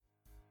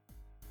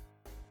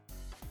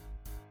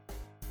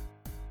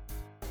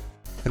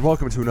And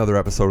welcome to another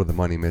episode of the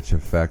Money Mitch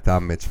Effect.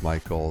 I'm Mitch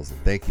Michaels,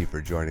 and thank you for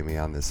joining me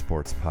on this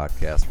sports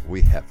podcast.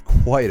 We have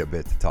quite a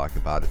bit to talk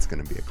about. It's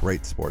going to be a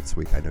great sports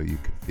week. I know you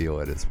can feel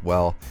it as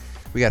well.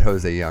 We got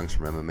Jose Youngs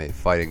from MMA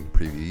Fighting to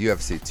preview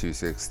UFC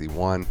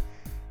 261,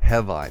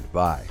 headlined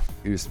by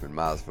Usman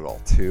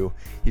Masvidal 2.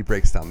 He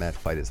breaks down that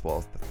fight as well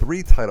as the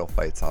 3 title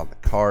fights on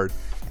the card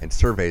and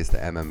surveys the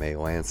MMA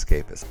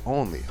landscape as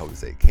only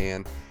Jose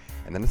can.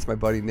 And then it's my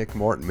buddy Nick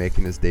Morton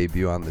making his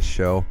debut on the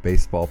show.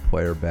 Baseball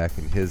player back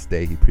in his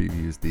day. He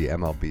previews the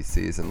MLB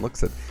season,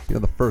 looks at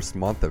the first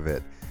month of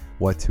it,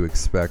 what to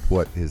expect,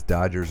 what his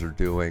Dodgers are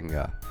doing.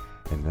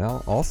 And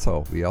now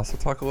we also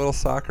talk a little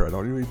soccer. I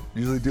don't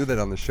usually do that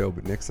on the show,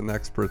 but Nick's an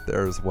expert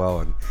there as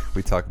well. And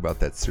we talk about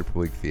that Super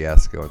League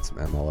fiasco and some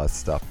MLS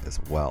stuff as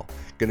well.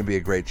 Going to be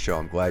a great show.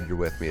 I'm glad you're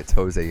with me. It's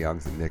Jose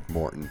Youngs and Nick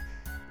Morton.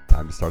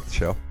 Time to start the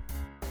show.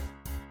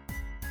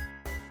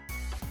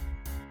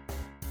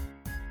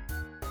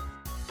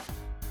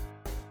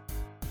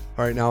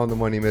 All right, now on the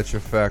Money Mitch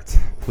Effect,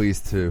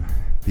 pleased to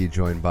be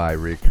joined by a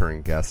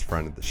recurring guest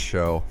friend of the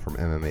show from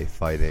MMA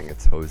Fighting.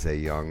 It's Jose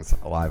Youngs,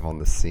 live on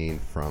the scene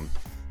from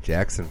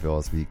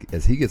Jacksonville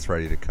as he gets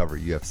ready to cover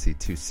UFC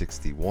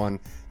 261.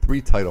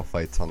 3 title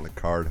fights on the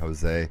card.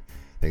 Jose,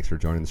 thanks for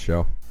joining the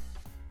show.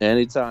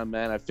 Anytime,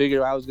 man. I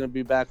figured I was going to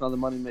be back on the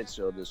Money Mitch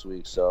show this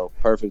week, so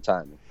perfect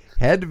timing.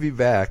 Had to be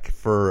back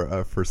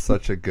for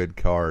such a good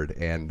card.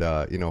 And,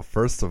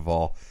 first of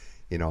all,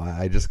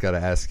 I just got to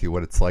ask you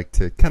what it's like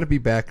to kind of be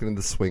back into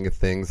the swing of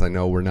things. I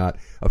know we're not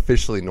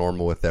officially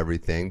normal with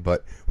everything,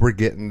 but we're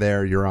getting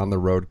there. You're on the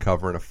road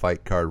covering a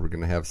fight card. We're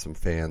going to have some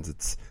fans.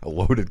 It's a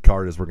loaded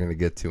card as we're going to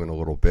get to in a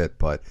little bit,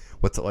 but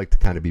what's it like to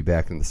kind of be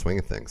back in the swing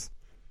of things?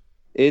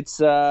 It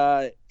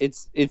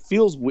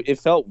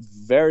felt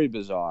very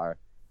bizarre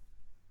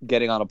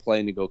getting on a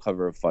plane to go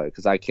cover a fight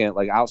because I can't,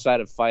 outside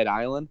of Fight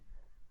Island,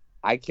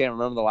 I can't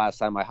remember the last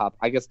time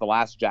I guess the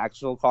last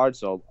Jacksonville card,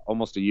 so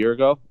almost a year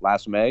ago,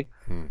 last May.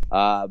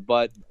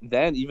 But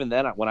even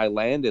then, when I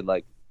landed,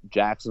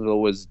 Jacksonville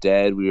was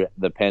dead.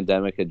 The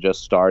pandemic had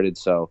just started,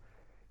 so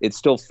it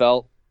still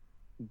felt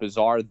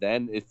bizarre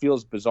then. It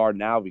feels bizarre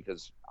now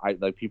because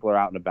people are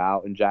out and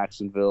about in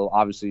Jacksonville.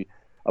 Obviously,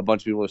 a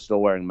bunch of people are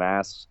still wearing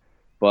masks,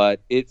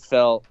 but it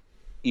felt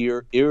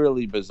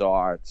eerily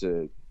bizarre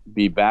to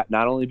be back.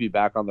 Not only be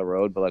back on the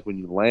road, but when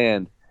you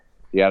land,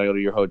 you got to go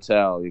to your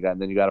hotel.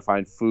 Then you got to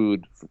find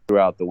food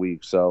throughout the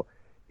week. So,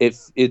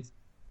 it's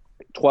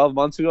 12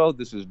 months ago,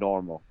 this is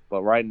normal.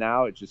 But right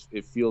now, it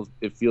feels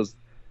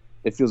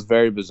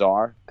very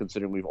bizarre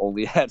considering we've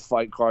only had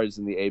fight cards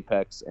in the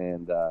Apex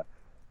and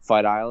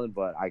Fight Island.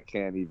 But I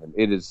can't even.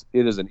 It is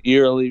an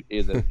eerie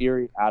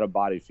out of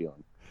body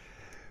feeling.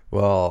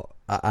 Well,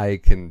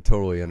 I can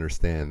totally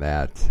understand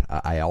that.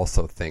 I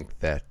also think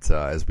that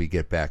as we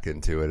get back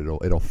into it,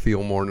 it'll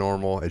feel more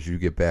normal as you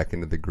get back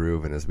into the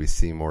groove and as we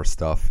see more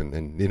stuff.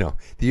 And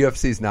the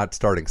UFC is not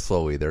starting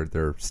slowly.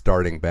 They're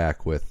starting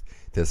back with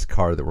this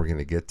card that we're going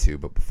to get to.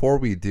 But before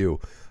we do,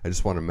 I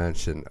just want to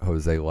mention,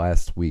 Jose,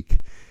 last week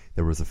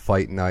there was a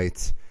fight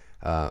night.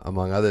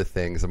 Among other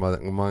things,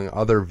 among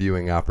other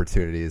viewing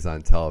opportunities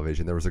on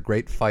television, there was a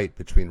great fight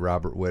between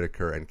Robert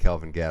Whittaker and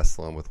Kelvin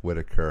Gastelum, with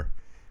Whittaker,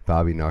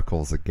 Bobby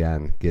Knuckles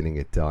again getting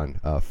it done.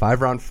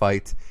 5-round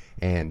fight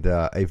and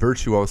a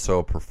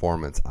virtuoso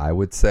performance, I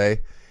would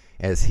say,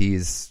 as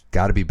he's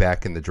got to be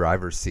back in the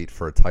driver's seat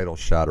for a title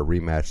shot, a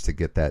rematch to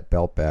get that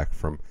belt back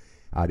from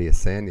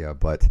Adesanya.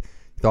 But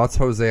thoughts,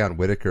 Jose, on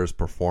Whittaker's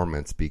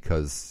performance?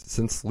 Because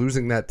since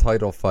losing that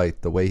title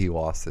fight the way he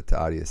lost it to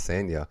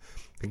Adesanya,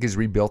 I think he's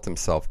rebuilt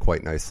himself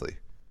quite nicely.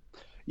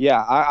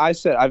 Yeah,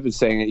 I've been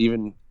saying it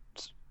even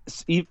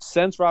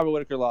since Robert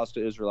Whittaker lost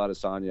to Israel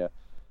Adesanya.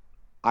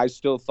 I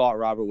still thought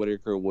Robert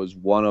Whittaker was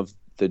one of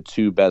the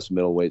 2 best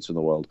middleweights in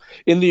the world.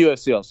 In the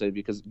UFC, I'll say,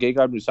 because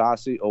Gegard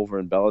Mousasi over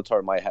in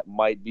Bellator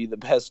might be the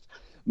best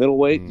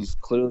middleweight. He's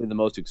clearly the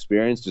most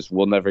experienced. Just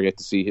we'll never get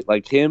to see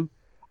him.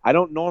 I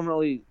don't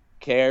normally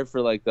care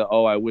for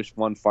I wish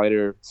one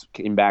fighter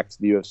came back to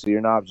the UFC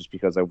or not, just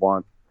because I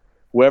want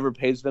whoever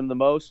pays them the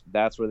most,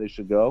 that's where they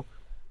should go.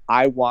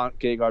 I want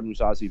Gegard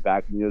Mousasi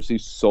back in the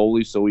UFC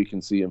solely so we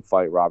can see him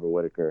fight Robert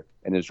Whittaker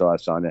and Israel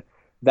Adesanya.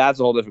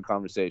 That's a whole different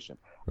conversation.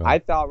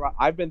 Right.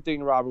 I've been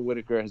thinking Robert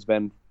Whittaker has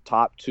been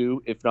top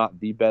 2, if not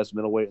the best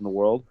middleweight in the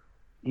world.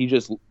 He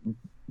just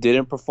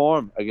didn't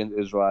perform against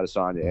Israel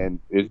Adesanya, and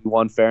he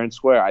won fair and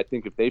square. I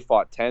think if they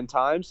fought 10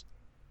 times,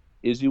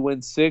 Izzy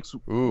wins 6,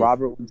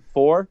 Robert wins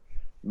 4,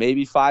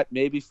 maybe 5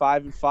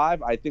 and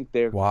 5. I think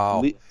they're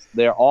all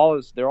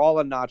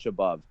a notch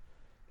above,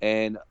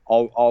 and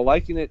I'll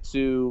liken it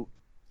to.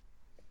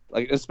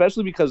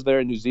 Especially because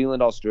they're in New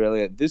Zealand,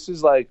 Australia. This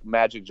is like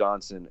Magic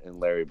Johnson and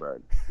Larry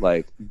Bird.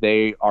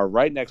 They are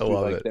right next to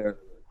each other.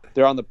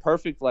 They're on the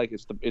perfect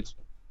it's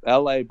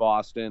L.A.,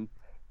 Boston.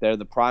 They're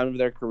the prime of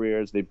their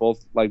careers. They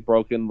both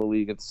broke in the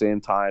league at the same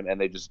time, and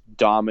they just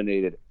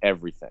dominated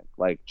everything.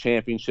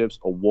 Championships,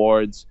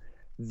 awards.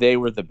 They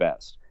were the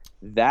best.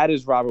 That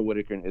is Robert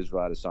Whittaker and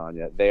Israel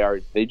Adesanya.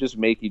 They just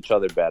make each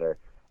other better,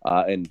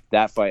 and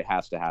that fight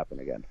has to happen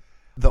again.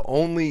 The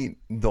only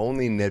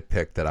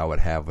nitpick that I would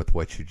have with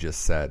what you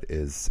just said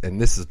is,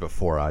 and this is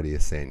before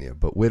Adesanya,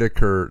 but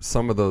Whitaker,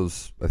 some of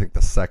those, I think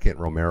the second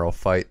Romero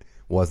fight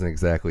wasn't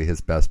exactly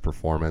his best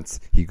performance.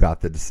 He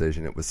got the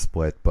decision, it was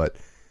split, but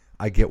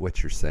I get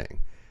what you're saying.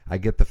 I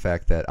get the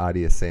fact that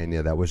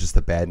Adesanya, that was just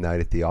a bad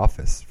night at the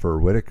office for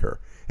Whitaker.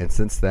 And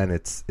since then,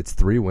 it's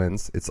 3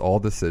 wins, it's all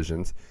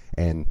decisions,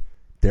 and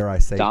dare I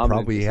say,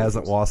 probably he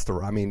hasn't lost a.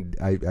 I mean,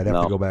 I'd have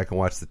to go back and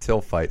watch the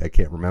Till fight. I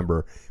can't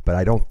remember, but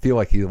I don't feel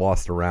like he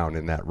lost a round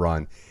in that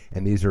run.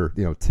 And these are,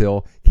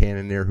 Till,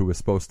 Cannonier, who was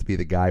supposed to be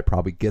the guy,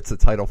 probably gets a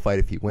title fight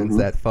if he wins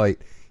that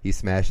fight. He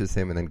smashes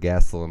him, and then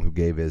Gastelum, who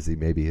gave Izzy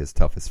maybe his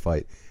toughest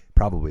fight,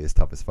 probably his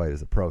toughest fight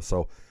as a pro.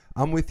 So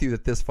I'm with you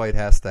that this fight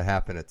has to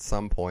happen at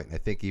some point. And I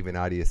think even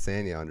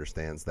Adesanya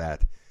understands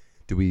that.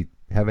 Do we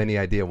have any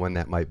idea when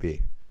that might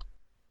be?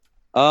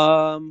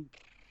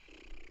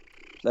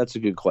 That's a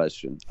good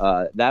question.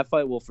 That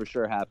fight will for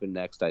sure happen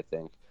next, I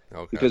think.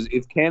 Okay. Because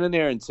if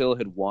Cannonier and Till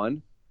had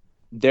won,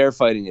 they're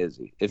fighting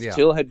Izzy. If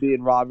Till had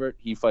beaten Robert,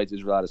 he fights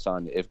Israel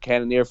Adesanya. If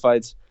Cannonier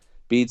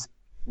beats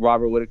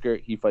Robert Whitaker,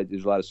 he fights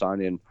Israel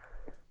Adesanya. And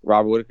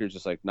Robert Whitaker's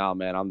just like, nah,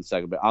 man, I'm the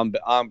second. But I'm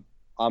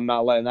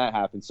not letting that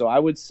happen. So I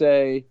would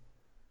say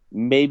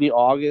maybe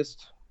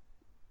August,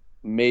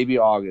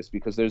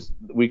 because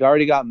we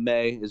already got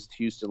May is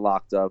Houston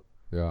locked up.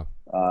 Yeah.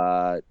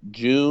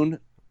 June.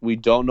 We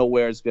don't know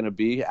where it's going to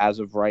be as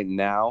of right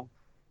now.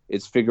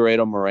 It's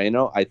Figueiredo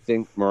Moreno. I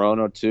think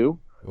Moreno too.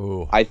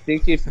 Ooh. I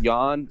think if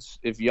Jan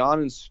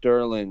and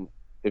Sterling,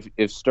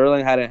 if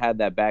Sterling hadn't had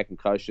that back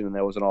concussion and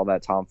there wasn't all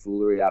that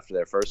tomfoolery after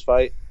their first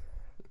fight,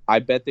 I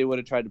bet they would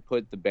have tried to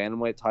put the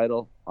bantamweight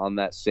title on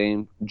that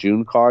same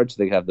June card, so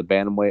they could have the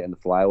bantamweight and the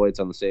flyweights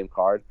on the same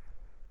card.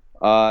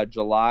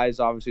 July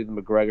is obviously the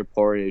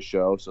McGregor-Poirier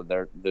show, so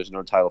there's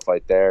no title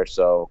fight there.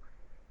 So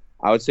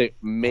I would say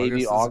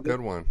maybe August. Is a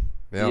good one.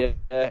 Yeah,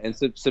 and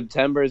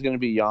September is going to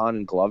be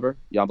Jan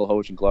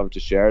Blachowicz and Glover to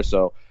share.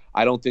 So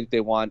I don't think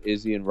they want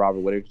Izzy and Robert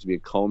Whitaker to be a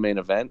co-main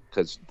event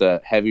because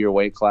the heavier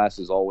weight class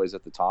is always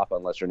at the top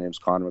unless your name's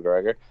Conor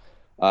McGregor.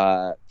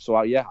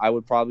 I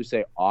would probably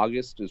say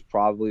August is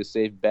probably a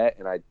safe bet,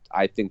 and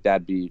I think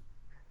that'd be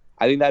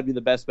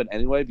the best bet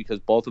anyway because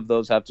both of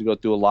those have to go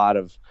through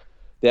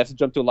they have to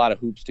jump through a lot of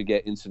hoops to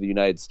get into the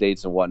United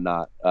States and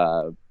whatnot,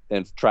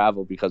 and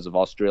travel because of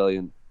Australia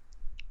and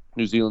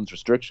New Zealand's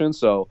restrictions.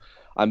 So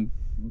I'm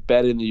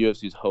betting the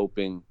UFC's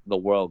hoping the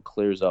world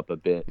clears up a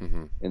bit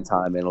in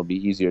time and it'll be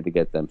easier to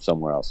get them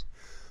somewhere else.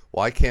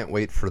 Well, I can't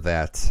wait for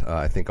that.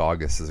 I think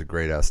August is a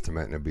great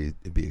estimate, and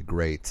it'd be a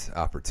great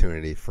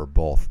opportunity for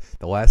both.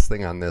 The last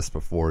thing on this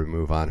before we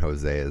move on,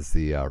 Jose, is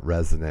the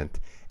resident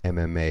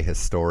MMA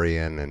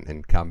historian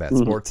and combat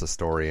sports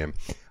historian.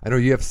 I know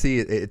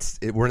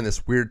UFC, we're in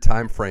this weird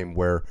time frame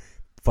where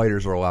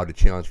fighters are allowed to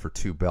challenge for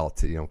 2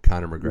 belts.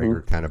 Conor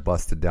McGregor kind of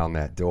busted down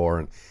that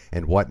door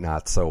and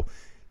whatnot. So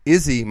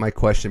Izzy, my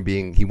question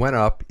being, he went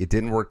up, it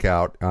didn't work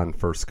out on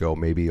first go,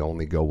 maybe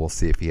only go, we'll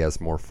see if he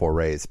has more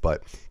forays,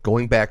 but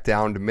going back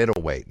down to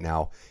middleweight.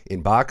 Now,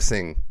 in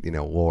boxing,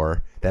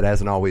 lore, that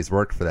hasn't always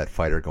worked for that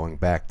fighter, going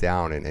back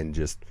down and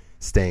just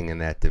staying in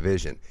that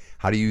division.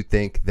 How do you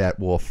think that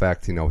will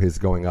affect, his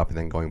going up and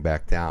then going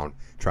back down,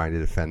 trying to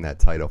defend that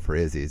title for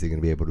Izzy? Is he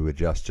going to be able to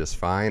adjust just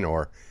fine,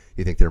 or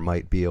you think there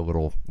might be a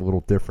little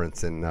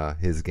difference in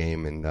his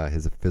game and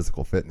his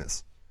physical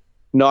fitness?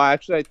 No,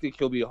 actually, I think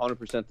he'll be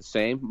 100% the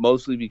same,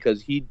 mostly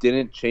because he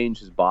didn't change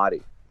his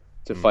body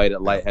to fight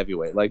at light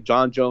heavyweight. Like,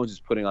 John Jones is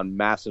putting on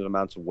massive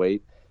amounts of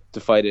weight to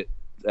fight it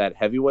at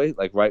heavyweight,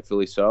 like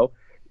rightfully so.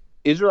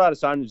 Israel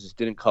Adesanya just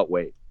didn't cut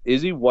weight.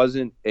 Izzy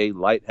wasn't a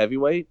light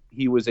heavyweight.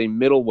 He was a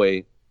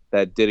middleweight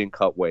that didn't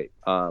cut weight.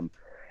 And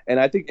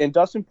I think, and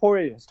Dustin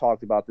Poirier has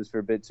talked about this for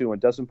a bit too. When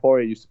Dustin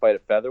Poirier used to fight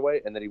at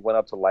featherweight and then he went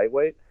up to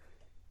lightweight,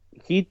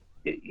 he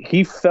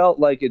felt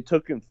like it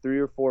took him 3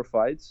 or 4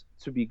 fights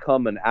to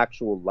become an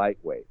actual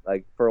lightweight.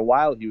 Like, for a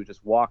while, he was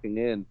just walking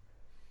in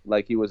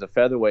like he was a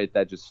featherweight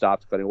that just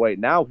stopped cutting weight.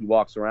 Now he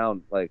walks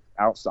around like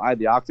outside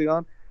the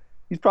octagon.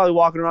 He's probably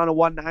walking around at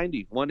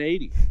 190,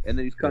 180, and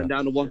then he's cutting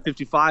down to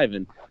 155.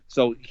 And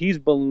so he's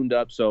ballooned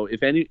up. So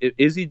if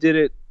Izzy did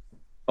it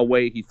a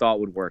way he thought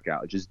would work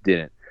out, it just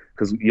didn't,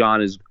 because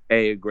Jan is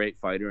a great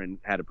fighter and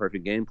had a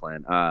perfect game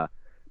plan.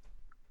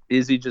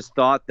 Izzy just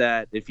thought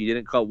that if he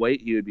didn't cut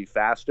weight, he would be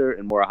faster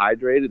and more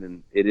hydrated,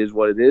 and it is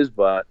what it is.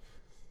 But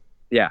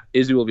yeah,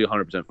 Izzy will be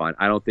 100% fine.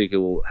 I don't think it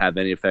will have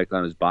any effect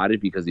on his body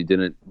because he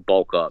didn't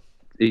bulk up.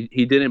 He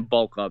didn't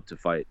bulk up to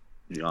fight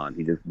Jan.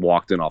 He just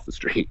walked in off the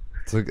street.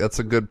 That's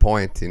a good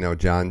point.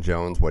 John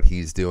Jones, what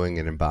he's doing,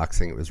 and in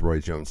boxing, it was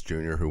Roy Jones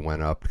Jr. who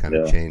went up, kind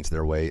of changed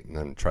their weight, and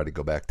then tried to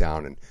go back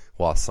down and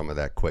lost some of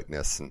that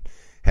quickness and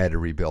had to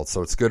rebuild.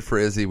 So it's good for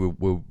Izzy. We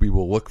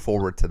will look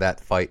forward to that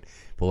fight.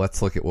 But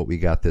let's look at what we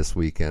got this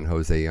weekend.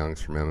 Jose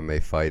Youngs from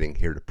MMA Fighting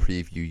here to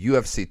preview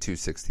UFC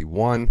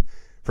 261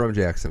 from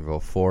Jacksonville,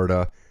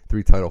 Florida.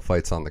 3 title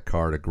fights on the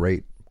card. A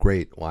great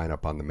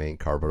lineup on the main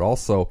card, but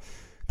also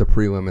the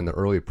prelim and the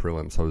early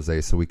prelims,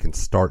 Jose, so we can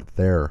start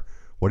there.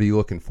 What are you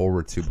looking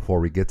forward to before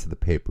we get to the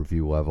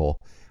pay-per-view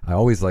level? I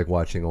always like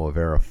watching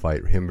Oliveira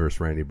fight. Him versus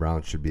Randy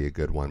Brown should be a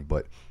good one.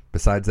 But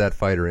besides that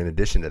fight, or in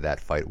addition to that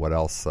fight, what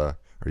else are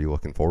you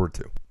looking forward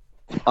to?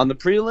 On the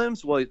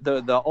prelims, well,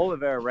 the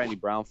Oliveira-Randy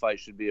Brown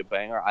fight should be a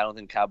banger. I don't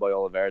think Cowboy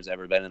Oliveira's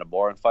ever been in a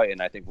boring fight,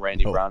 and I think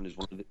Randy Brown is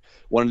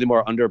one of the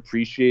more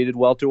underappreciated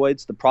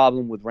welterweights. The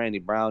problem with Randy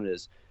Brown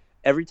is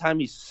every time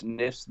he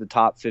sniffs the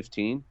top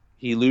 15,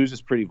 he loses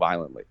pretty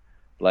violently.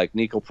 Like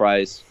Nico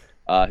Price,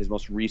 his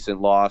most recent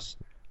loss.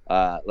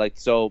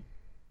 So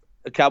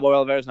Cowboy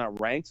Oliveira's not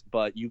ranked,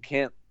 but you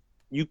can't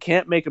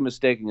make a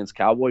mistake against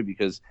Cowboy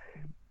because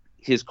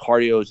his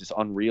cardio is just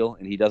unreal,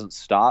 and he doesn't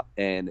stop.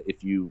 And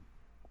if you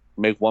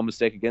make one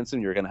mistake against him,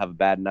 you're going to have a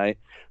bad night.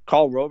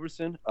 Carl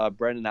Roberson,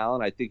 Brendan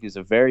Allen, I think is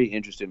a very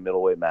interesting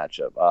middleweight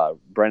matchup.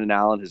 Brendan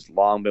Allen has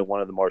long been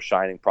one of the more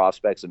shining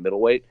prospects in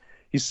middleweight.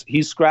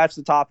 He's scratched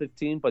the top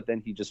 15, but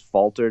then he just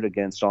faltered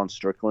against Sean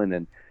Strickland,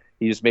 and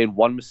he just made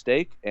one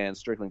mistake, and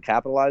Strickland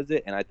capitalized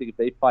it. And I think if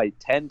they fight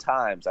 10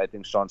 times, I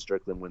think Sean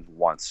Strickland wins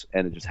once,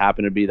 and it just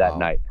happened to be that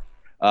night.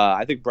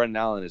 I think Brendan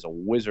Allen is a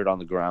wizard on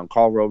the ground.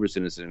 Carl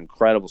Roberson is an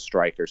incredible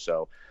striker.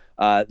 So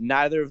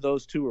neither of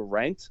those two are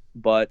ranked,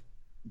 but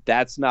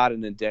that's not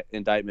an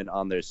indictment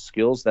on their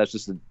skills. That's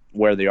just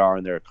where they are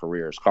in their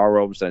careers. Carl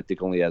Roberson, I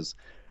think, only has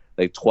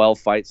like 12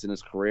 fights in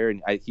his career,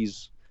 and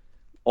he's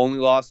only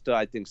lost to,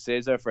 I think,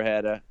 Cesar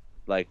Ferreira,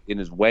 like in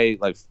his way,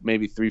 like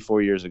maybe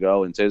 3-4 years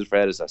ago, and Cesar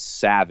Ferreira is a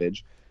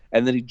savage.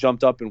 And then he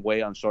jumped up in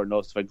weight on short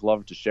notice, like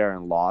Glover Teixeira,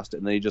 and lost.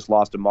 And then he just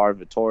lost to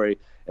Marvin Vettori,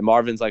 and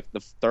Marvin's like the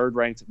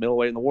third-ranked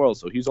middleweight in the world,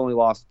 so he's only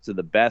lost to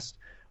the best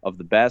of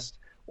the best,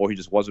 or he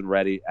just wasn't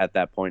ready at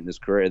that point in his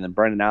career. And then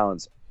Brendan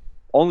Allen's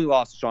only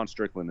lost to Sean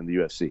Strickland in the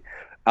UFC.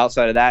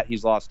 Outside of that,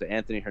 he's lost to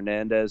Anthony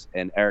Hernandez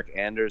and Eric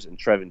Anders and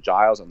Trevin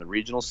Giles on the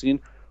regional scene,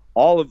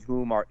 all of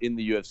whom are in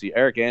the UFC.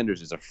 Eric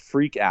Anders is a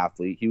freak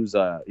athlete. He's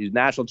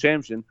national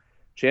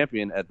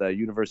champion at the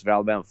University of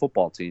Alabama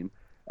football team.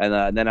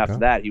 And then after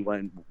that, he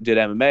went and did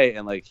MMA,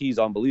 and like he's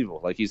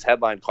unbelievable. Like he's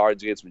headlined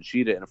cards against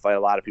Machida in a fight a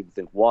lot of people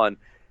think won.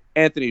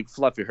 Anthony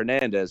Fluffy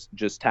Hernandez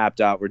just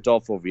tapped out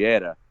Rodolfo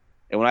Vieira.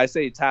 And when I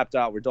say he tapped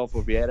out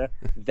Rodolfo Vieira,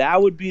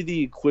 that would be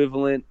the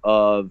equivalent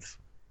of,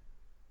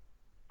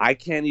 I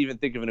can't even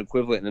think of an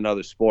equivalent in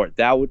another sport.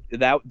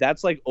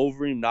 That's like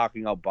Overeem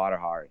knocking out Badr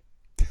Hari.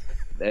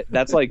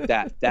 That's like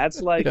that.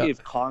 That's like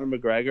if Conor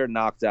McGregor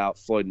knocked out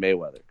Floyd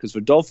Mayweather, because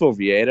Rodolfo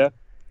Vieira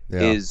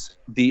is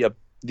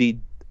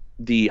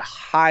the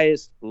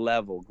highest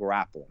level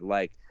grappler.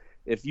 Like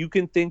if you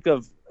can think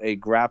of a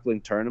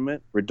grappling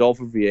tournament,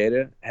 Rodolfo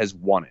Vieira has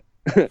won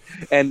it.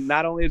 And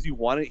not only has he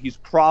won it, he's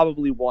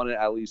probably won it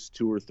at least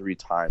 2 or 3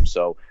 times.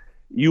 So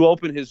you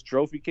open his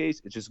trophy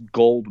case, it's just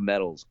gold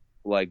medals,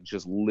 like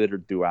just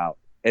littered throughout.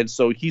 And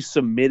so he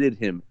submitted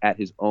him at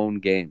his own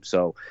game.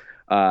 So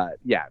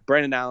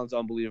Brendan Allen's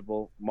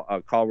unbelievable.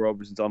 Carl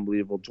Roberson's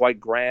unbelievable. Dwight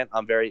Grant,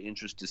 I'm very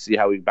interested to see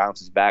how he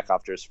bounces back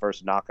after his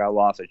first knockout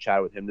loss. I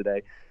chatted with him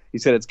today. He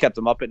said it's kept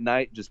him up at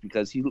night just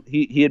because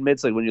he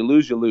admits, like, when you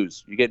lose, you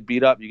lose. You get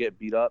beat up.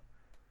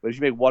 But if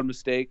you make one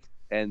mistake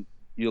and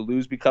you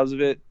lose because of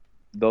it,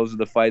 those are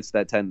the fights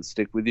that tend to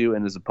stick with you.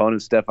 And his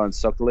opponent, Stefan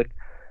Sukalik,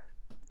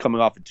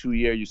 coming off a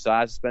 2-year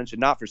USADA suspension,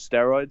 not for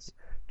steroids,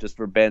 just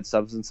for banned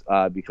substance,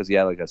 because he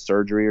had like a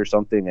surgery or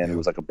something, and it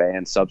was like a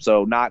banned sub.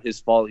 So not his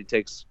fault.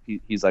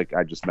 He's like,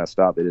 I just messed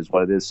up. It is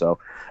what it is. So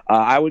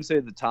I would say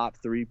the top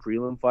 3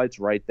 prelim fights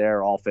right there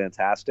are all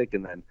fantastic.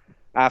 And then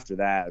after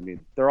that, I mean,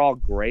 they're all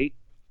great.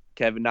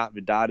 Kevin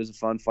Natividad is a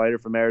fun fighter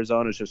from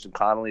Arizona. Tristan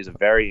Connolly is a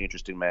very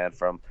interesting man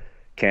from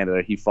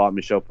Canada. He fought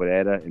Michel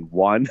Pereira and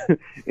won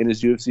in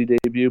his UFC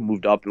debut,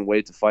 moved up in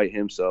weight to fight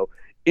him. So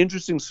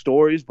interesting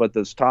stories, but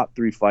those top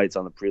 3 fights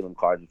on the prelim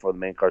card before the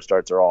main card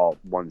starts are all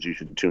ones you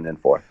should tune in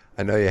for.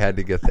 I know you had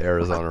to get the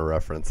Arizona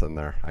reference in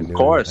there. Of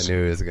course. I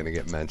knew he was going to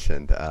get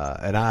mentioned.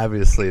 And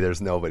obviously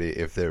there's nobody,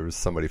 if there was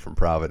somebody from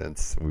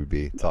Providence, we'd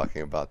be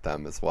talking about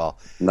them as well.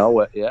 No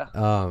way, yeah.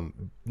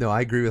 No,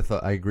 I agree with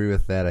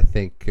that. I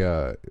think,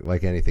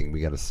 like anything,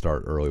 we got to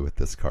start early with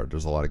this card.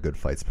 There's a lot of good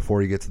fights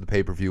before you get to the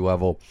pay-per-view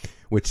level,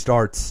 which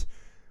starts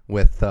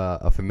with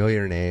a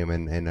familiar name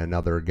and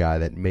another guy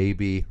that may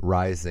be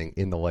rising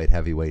in the light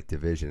heavyweight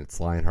division. It's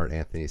Lionheart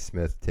Anthony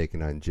Smith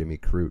taking on Jimmy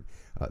Crute,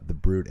 the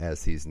Brute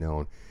as he's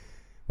known.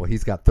 Well,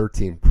 he's got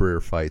 13 career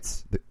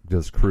fights,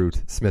 does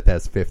Crute. Smith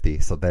has 50,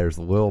 so there's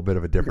a little bit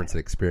of a difference in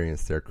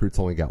experience there. Crute's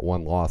only got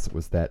 1 loss. It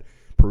was that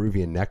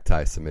Peruvian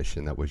necktie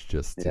submission that was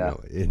just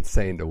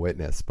insane to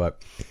witness.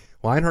 But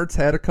Lionheart's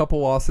had a couple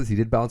losses. He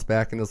did bounce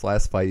back in his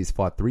last fight. He's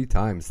fought 3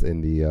 times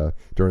in the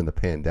during the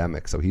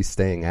pandemic, so he's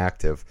staying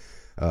active.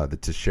 The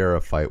Teixeira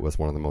fight was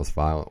one of the most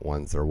violent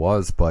ones there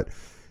was. But,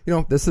 you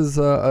know, this is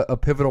a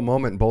pivotal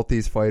moment in both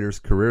these fighters'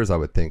 careers, I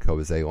would think.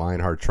 Jose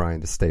Lionheart trying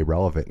to stay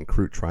relevant and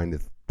Crute trying to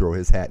throw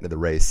his hat into the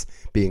race,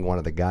 being one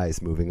of the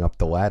guys moving up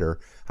the ladder.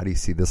 How do you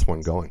see this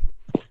one going?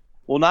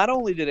 Well, not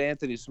only did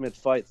Anthony Smith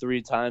fight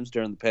 3 times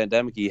during the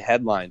pandemic, he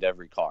headlined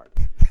every card.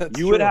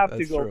 You would have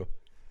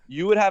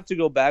to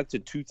go back to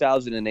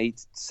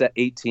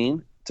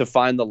 2018 to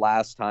find the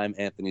last time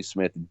Anthony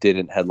Smith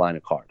didn't headline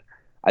a card.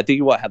 I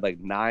think he had like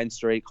 9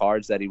 straight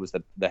cards that he was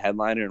the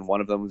headliner, and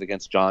one of them was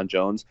against John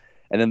Jones,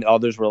 and then the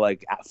others were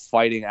like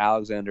fighting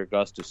Alexander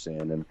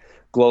Gustafsson and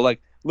Glow.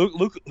 Like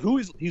look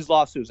who he's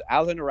lost to is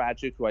Alexander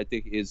Radchik, who I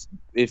think is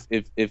if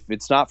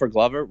it's not for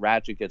Glover,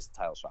 Radchik gets the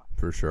title shot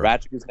for sure.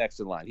 Radchik is next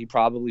in line. He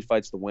probably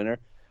fights the winner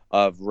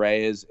of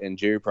Reyes and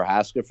Jerry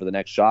Prohaska for the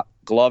next shot.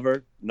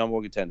 Glover, number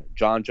 1 contender.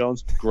 John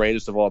Jones,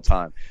 greatest of all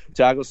time.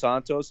 Thiago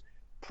Santos,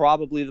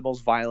 probably the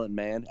most violent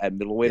man at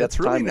middleweight at the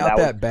time. It's really not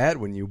that bad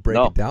when you break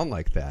it down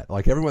like that.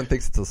 Like, everyone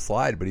thinks it's a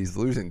slide, but he's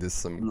losing to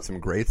some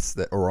greats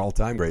that are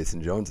all-time greats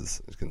in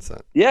Jones's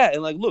consent. Yeah,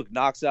 and like, look,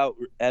 knocks out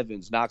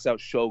Evans, knocks out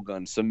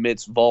Shogun,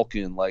 submits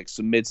Vulcan, like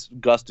submits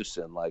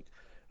Gustafsson. Like,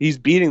 he's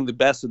beating the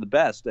best of the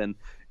best. And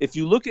if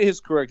you look at his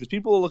career, because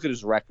people will look at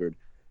his record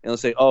and they'll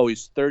say, oh,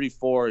 he's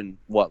 34 and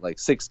like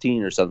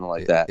 16 or something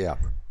like that. Yeah.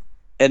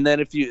 And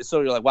then you're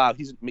like, wow,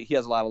 he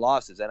has a lot of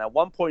losses. And at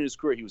one point in his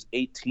career, he was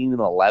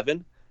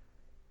 18-11.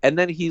 And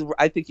then then he's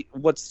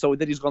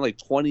gone like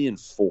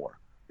 20-4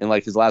 in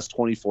like his last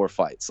 24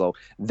 fights. So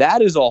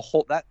that is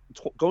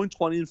going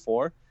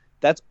 20-4.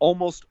 That's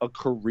almost a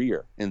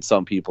career in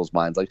some people's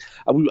minds. Like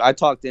I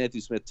talked to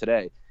Anthony Smith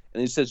today,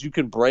 and he says you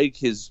can break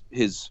his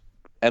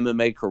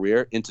MMA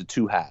career into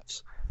 2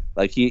 halves.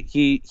 Like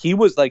he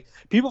was like,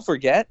 people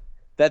forget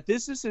that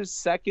this is his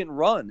second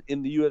run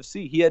in the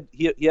UFC. He had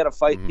a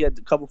fight. Mm-hmm. He had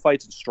a couple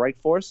fights in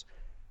Strikeforce,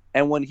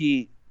 and once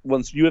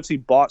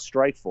UFC bought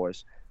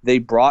Strikeforce, they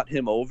brought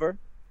him over,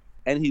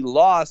 and he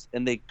lost,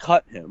 and they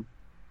cut him.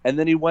 And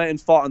then he went and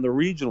fought on the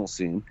regional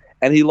scene,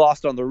 and he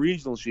lost on the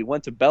regional scene.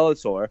 Went to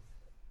Bellator,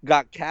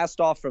 got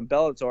cast off from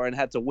Bellator, and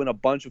had to win a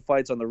bunch of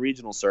fights on the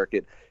regional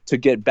circuit to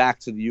get back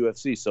to the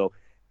UFC. So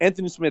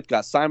Anthony Smith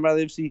got signed by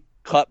the UFC,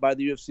 cut by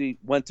the UFC,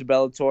 went to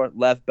Bellator,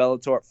 left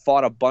Bellator,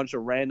 fought a bunch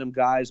of random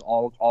guys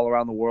all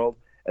around the world,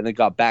 and then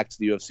got back to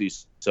the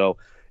UFC. So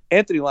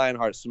Anthony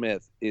Lionheart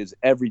Smith is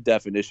every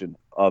definition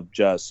of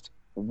just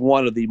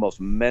one of the most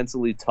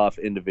mentally tough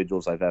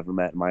individuals I've ever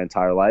met in my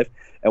entire life,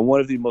 and one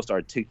of the most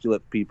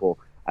articulate people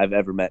I've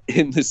ever met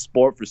in this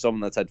sport for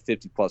someone that's had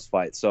 50-plus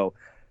fights. So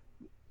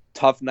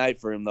tough night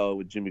for him, though,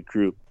 with Jimmy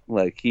Crute.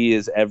 Like, he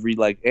is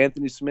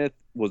Anthony Smith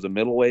was a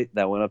middleweight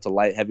that went up to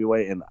light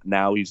heavyweight, and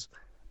now he's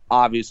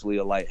obviously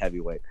a light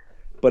heavyweight.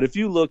 But if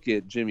you look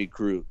at Jimmy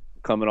Crute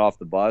coming off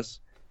the bus,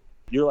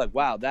 you're like,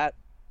 wow, that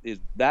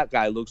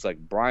guy looks like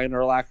Brian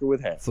Urlacher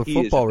with hair. It's a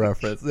football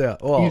reference. Yeah.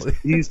 Well,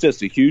 he's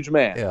just a huge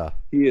man. Yeah.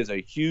 He is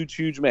a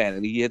huge man,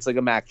 and he hits like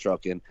a Mack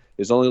truck. And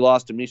his only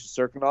loss to Misha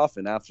Cirkunov,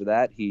 and after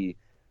that, he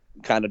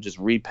kind of just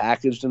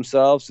repackaged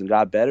himself and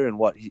got better. And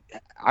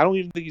I don't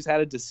even think he's had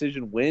a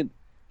decision win.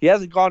 He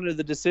hasn't gone to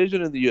the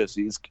decision in the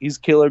UFC. He's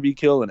kill or be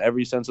killed in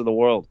every sense of the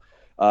world.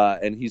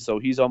 And he's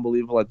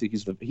unbelievable. I think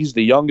he's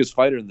the youngest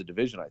fighter in the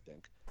division, I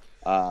think.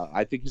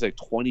 I think he's like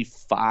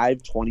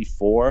 25,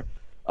 24.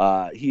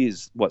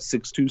 He's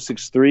 6'2",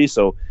 6'3",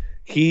 so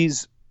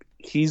he's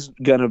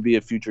gonna be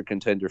a future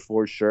contender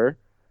for sure.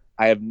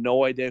 I have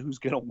no idea who's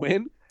gonna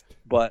win,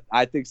 but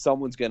I think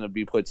someone's gonna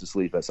be put to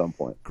sleep at some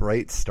point.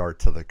 Great start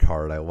to the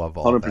card. I love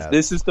all 100%. That.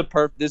 This is the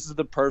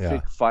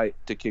perfect fight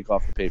to kick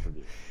off the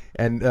pay-per-view.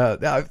 And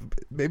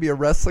maybe a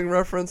wrestling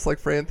reference, like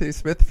for Anthony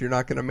Smith, if you're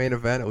not going to main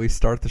event, at least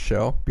start the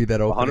show, be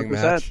that opening 100%.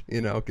 Match,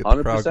 get the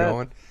 100%. Crowd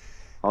going.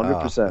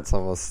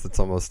 100%. It's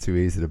almost too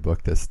easy to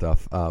book this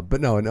stuff.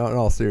 But no, in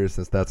all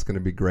seriousness, that's going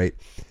to be great.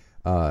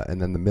 And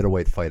then the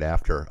middleweight fight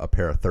after, a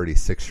pair of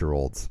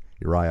 36-year-olds,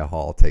 Uriah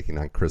Hall taking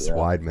on Chris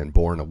Weidman,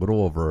 born a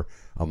little over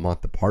a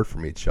month apart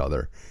from each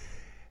other.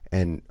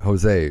 And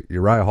Jose,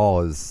 Uriah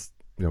Hall is,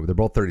 they're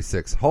both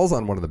 36. Hall's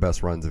on one of the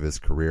best runs of his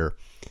career.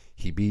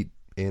 He beat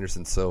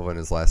Anderson Silva in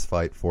his last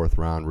fight, 4th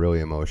round, really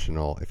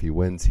emotional. If he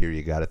wins here,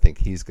 you got to think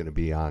he's going to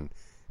be on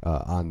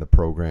the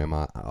program,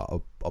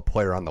 a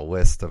player on the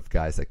list of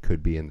guys that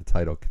could be in the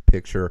title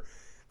picture.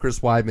 Chris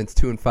Weidman's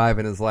 2-5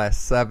 in his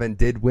last 7,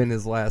 did win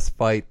his last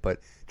fight, but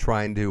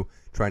trying to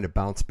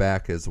bounce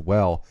back as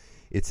well.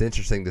 It's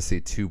interesting to see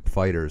 2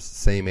 fighters,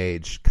 same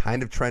age,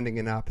 kind of trending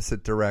in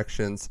opposite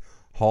directions.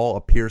 Hall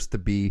appears to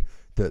be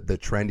the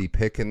trendy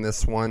pick in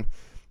this one.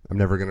 I'm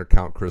never going to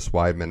count Chris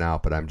Weidman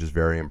out, but I'm just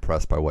very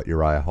impressed by what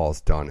Uriah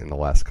Hall's done in the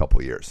last couple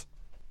of years.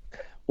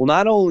 Well,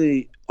 not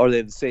only are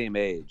they the same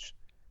age,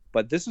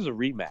 but this is a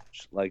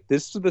rematch. Like,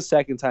 this is the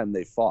second time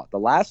they fought.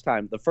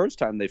 The first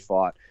time they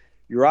fought,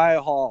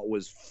 Uriah Hall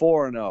was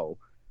 4-0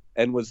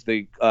 and was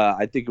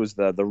I think it was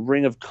the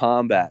Ring of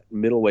Combat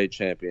middleweight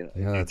champion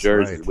in New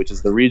Jersey, right, which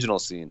is the regional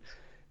scene.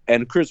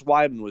 And Chris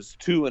Weidman was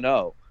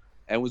 2-0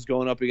 and was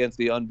going up against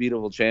the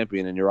unbeatable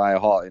champion in Uriah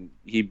Hall, and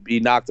he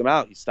knocked him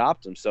out. He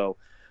stopped him. So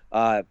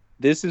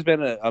this has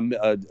been a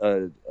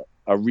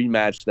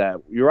rematch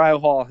that Uriah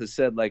Hall has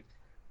said, like,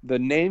 the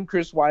name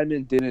Chris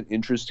Weidman didn't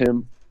interest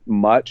him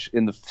much,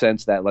 in the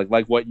sense that,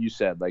 like what you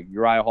said, like,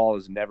 Uriah Hall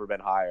has never been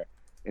higher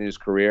in his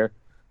career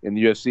in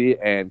the UFC,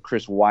 and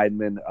Chris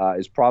Weidman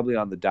is probably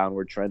on the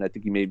downward trend.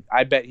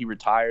 I bet he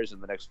retires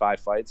in the next 5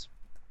 fights.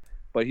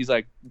 But he's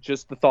like,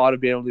 just the thought of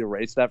being able to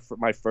erase that for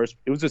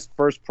it was his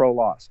first pro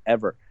loss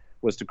ever,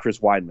 was to Chris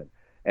Weidman.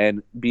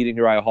 And beating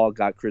Uriah Hall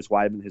got Chris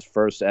Weidman his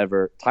first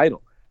ever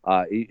title.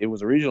 It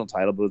was a regional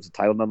title, but it was a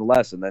title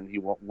nonetheless. And then he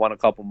won a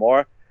couple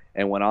more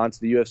and went on to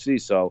the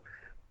UFC. So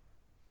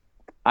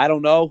I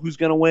don't know who's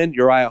going to win.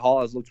 Uriah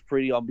Hall has looked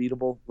pretty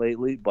unbeatable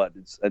lately, but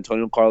it's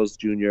Antonio Carlos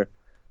Jr.,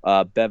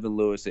 Bevan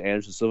Lewis, and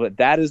Anderson Silva.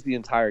 That is the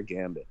entire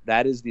gambit.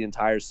 That is the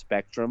entire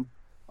spectrum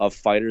of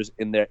fighters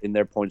in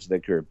their points of their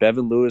career.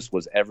 Bevan Lewis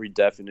was every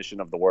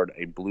definition of the word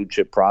a blue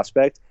chip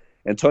prospect.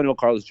 Antonio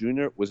Carlos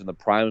Jr. was in the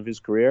prime of his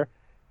career.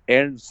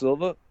 Anderson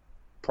Silva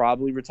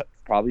probably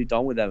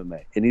done with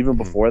MMA, and even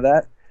before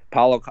that,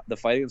 the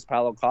fight against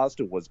Paulo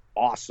Costa was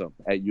awesome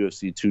at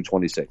UFC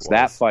 226.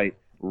 That fight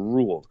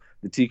ruled.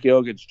 The TKO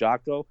against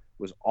Jocko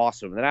was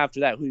awesome. And then after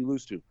that, who did he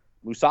lose to?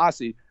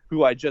 Musasi,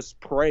 who I just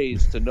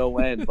praised to no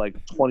end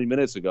like 20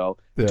 minutes ago.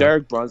 Yeah.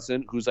 Derek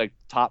Brunson, who's like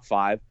top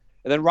 5.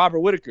 And then Robert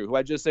Whittaker, who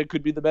I just said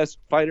could be the best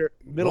fighter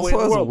middleweight in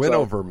the world. Also has a win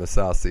over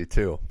Musasi,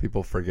 too.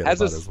 People forget about it as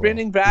well. Has a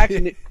spinning back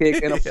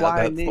kick and a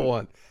flying knee. The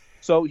one.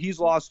 So he's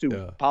lost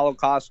to Paulo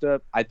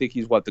Costa. I think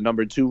he's the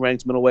number 2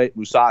 ranked middleweight.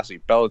 Musasi,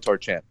 Bellator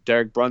champ.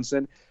 Derek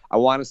Brunson, I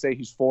want to say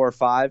he's 4 or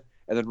 5.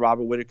 And then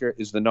Robert Whittaker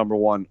is the number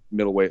 1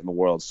 middleweight in the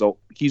world. So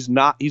he's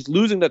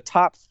losing the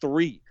top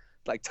 3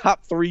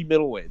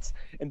 middleweights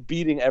and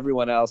beating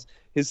everyone else.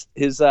 His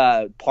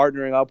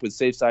partnering up with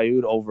Saif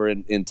Saud over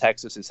in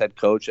Texas, his head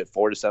coach at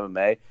Fortis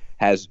MMA,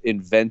 has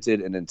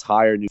invented an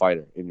entire new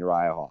fighter in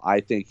Uriah Hall. I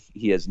think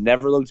he has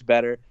never looked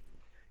better.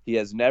 He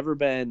has never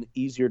been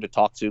easier to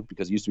talk to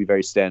because he used to be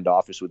very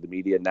standoffish with the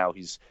media. Now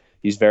he's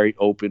very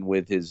open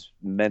with his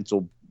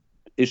mental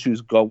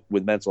issues, go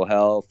with mental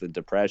health and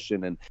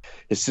depression, and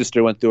his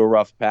sister went through a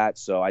rough patch.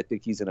 So I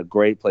think he's in a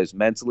great place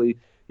mentally.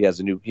 He has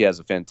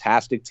a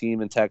fantastic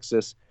team in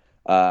Texas.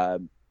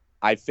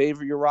 I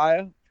favor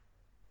Uriah,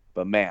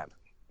 but man,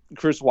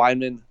 Chris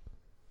Weidman,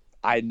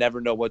 I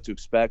never know what to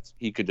expect.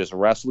 He could just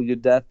wrestle you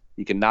to death.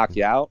 He can knock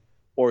you out,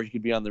 or he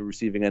could be on the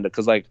receiving end.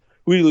 Because like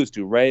who do you lose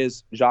to?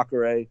 Reyes,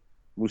 Jacare,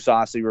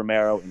 Musasi,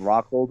 Romero, and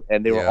Rockhold,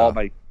 and they were all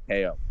by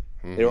KO.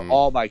 Mm-hmm. They were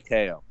all by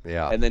KO.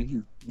 Yeah. And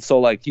then he's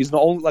the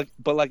only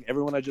but like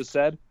everyone I just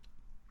said,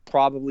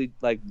 probably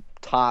like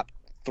top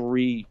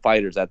 3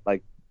 fighters that like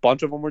a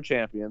bunch of them were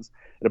champions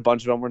and a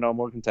bunch of them were no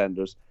more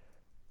contenders.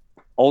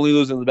 Only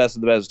losing the best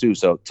of the best too.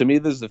 So to me,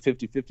 this is a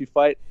 50-50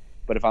 fight.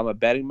 But if I'm a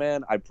betting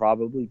man, I'd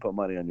probably put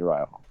money on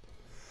Uriah Hall.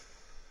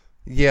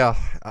 Yeah.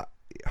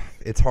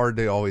 It's hard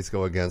to always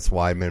go against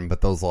Weidman,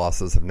 but those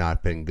losses have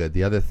not been good.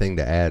 The other thing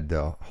to add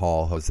to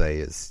Hall, Jose,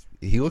 is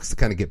he looks to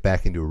kind of get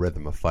back into a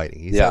rhythm of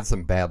fighting. He's had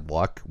some bad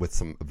luck with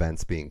some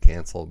events being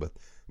canceled, with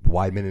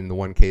Weidman in the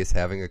one case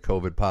having a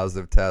COVID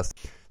positive test.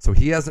 So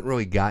he hasn't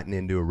really gotten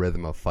into a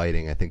rhythm of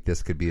fighting. I think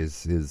this could be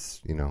his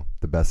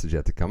the best is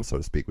yet to come, so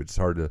to speak, which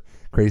is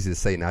crazy to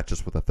say, not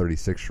just with a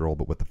 36-year-old,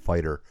 but with a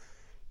fighter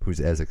who's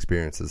as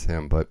experienced as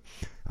him. But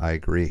I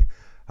agree.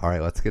 All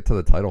right, let's get to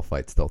the title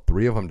fights, though.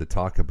 3 of them to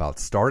talk about,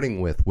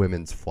 starting with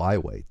women's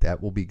flyweight.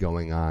 That will be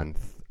going on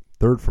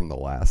third from the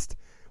last,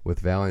 with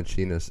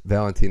Valentina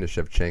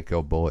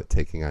Shevchenko Bullet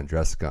taking on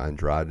Jessica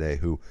Andrade,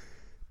 who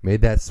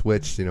made that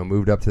switch,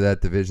 moved up to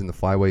that division, the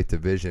flyweight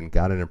division,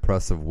 got an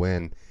impressive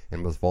win,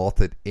 and was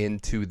vaulted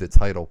into the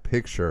title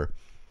picture.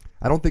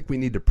 I don't think we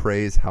need to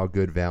praise how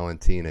good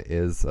Valentina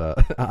is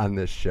on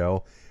this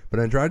show, but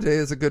Andrade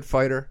is a good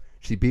fighter.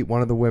 She beat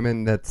one of the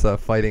women that's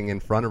fighting in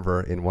front of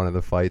her in one of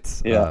the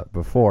fights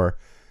before.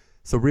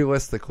 So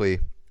realistically,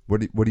 what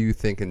do you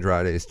think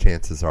Andrade's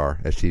chances are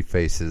as she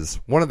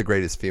faces one of the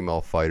greatest female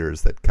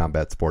fighters that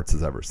combat sports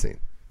has ever seen?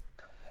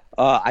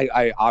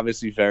 I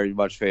obviously very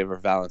much favor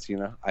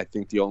Valentina. I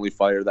think the only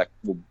fighter that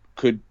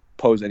could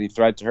pose any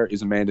threat to her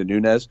is Amanda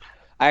Nunes.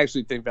 I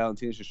actually think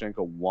Valentina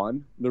Shevchenko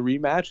won the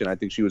rematch, and I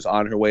think she was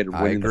on her way to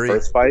winning the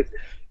first fight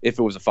if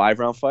it was a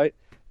 5-round fight.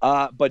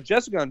 But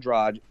Jessica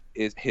Andrade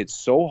hits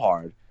so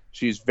hard.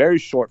 She's very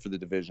short for the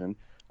division.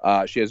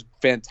 She has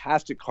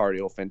fantastic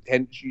cardio,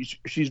 and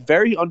she's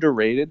very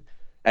underrated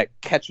at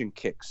catching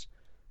kicks.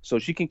 So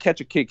she can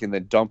catch a kick and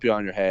then dump you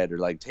on your head or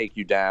like take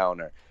you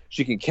down, or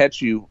she can catch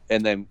you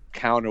and then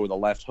counter with a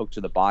left hook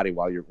to the body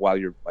while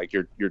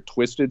you're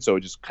twisted, so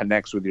it just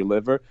connects with your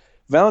liver.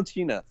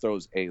 Valentina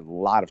throws a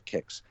lot of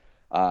kicks.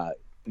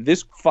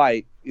 This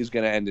fight is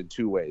going to end in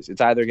 2 ways.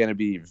 It's either going to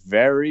be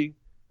very,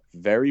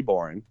 very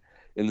boring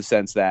in the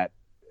sense that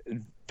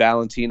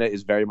Valentina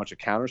is very much a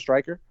counter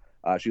striker.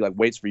 She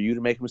waits for you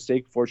to make a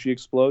mistake before she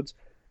explodes.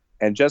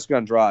 And Jessica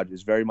Andrade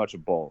is very much a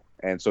bull.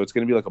 And so it's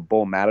going to be like a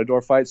bull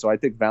matador fight. So I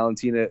think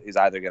Valentina is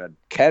either going to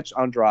catch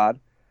Andrade,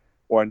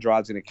 or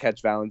Andrade's going to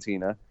catch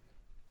Valentina,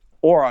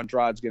 or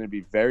Andrade's going to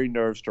be very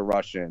nervous to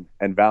rush in,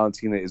 and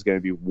Valentina is going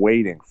to be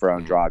waiting for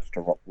Andrade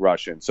to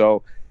rush in.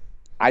 So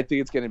I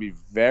think it's going to be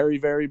very,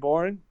 very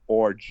boring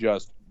or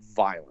just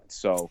violent.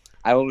 So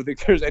I don't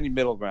think there's any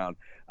middle ground.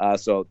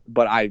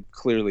 But I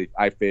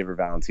favor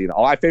Valentina.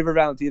 I favor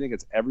Valentina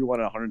against everyone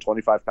at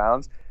 125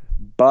 pounds,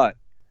 but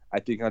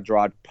I think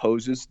Andrade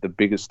poses the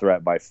biggest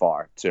threat by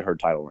far to her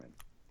title reign.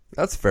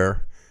 That's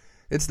fair.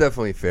 It's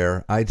definitely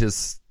fair.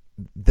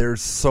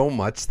 There's so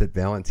much that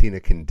Valentina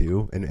can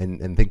do,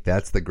 and think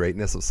that's the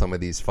greatness of some of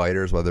these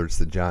fighters, whether it's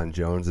the John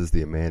Joneses,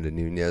 the Amanda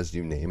Nunes,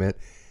 you name it.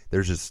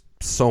 There's just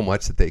so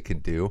much that they can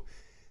do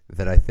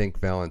that I think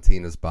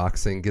Valentina's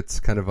boxing gets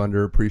kind of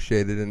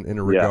underappreciated in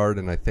a regard,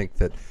 and I think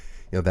that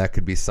that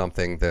could be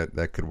something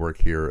that could work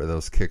here.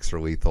 Those kicks are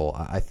lethal.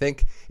 I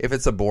think if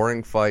it's a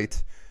boring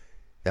fight,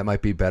 that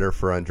might be better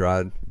for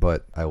Andrade,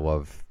 but I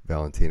love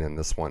Valentina in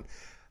this one.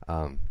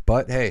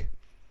 But hey,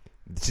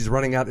 she's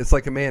running out. It's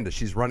like Amanda.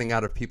 She's running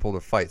out of people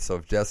to fight. So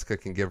if Jessica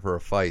can give her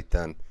a fight,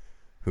 then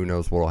who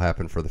knows what will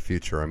happen for the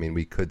future. I mean,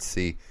 we could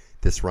see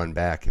this run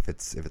back if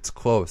it's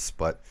close,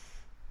 but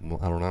well,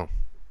 I don't know.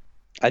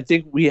 I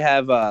think we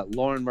have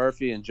Lauren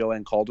Murphy and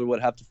Joanne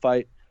Calderwood have to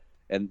fight,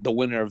 and the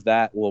winner of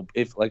that will,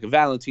 if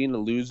Valentina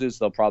loses,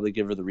 they'll probably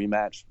give her the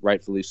rematch,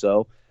 rightfully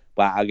so.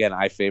 But again,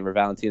 I favor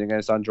Valentina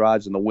against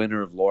Andrade, and the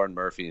winner of Lauren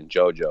Murphy and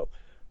JoJo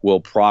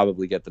will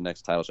probably get the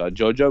next title shot.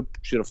 JoJo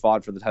should have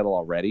fought for the title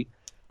already,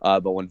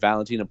 but when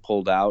Valentina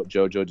pulled out,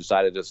 JoJo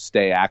decided to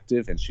stay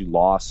active, and she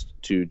lost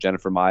to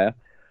Jennifer Maia,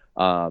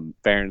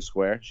 fair and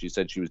square. She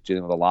said she was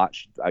dealing with a lot.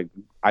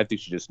 I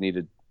think she just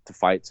needed to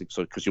fight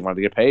because she wanted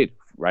to get paid.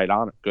 Right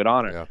on it. Good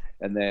on her. Yeah.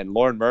 And then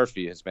Lauren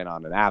Murphy has been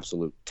on an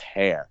absolute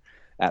tear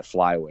at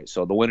flyweight.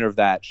 So the winner of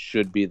that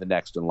should be the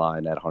next in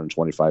line at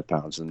 125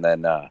 pounds. And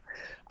then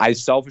I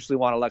selfishly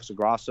want Alexa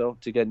Grasso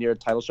to get near a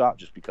title shot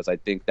just because I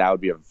think that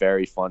would be a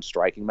very fun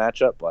striking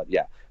matchup. But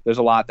yeah, there's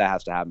a lot that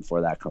has to happen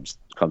before that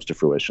comes to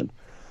fruition.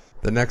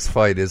 The next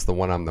fight is the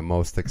one I'm the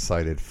most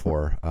excited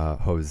for,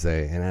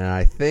 Jose. And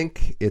I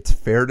think it's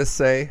fair to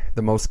say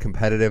the most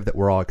competitive that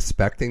we're all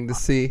expecting to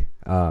see.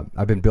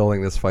 I've been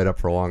building this fight up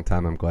for a long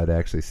time. I'm glad to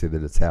actually see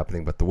that it's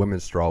happening. But the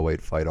women's strawweight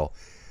fight,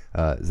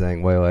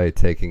 Zhang Weili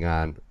taking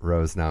on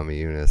Rose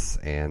Namajunas.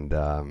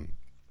 And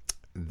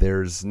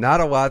there's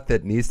not a lot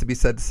that needs to be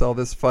said to sell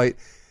this fight.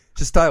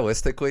 Just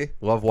stylistically,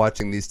 love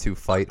watching these two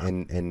fight.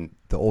 And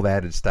the old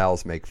adage,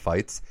 styles make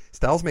fights.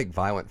 Styles make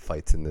violent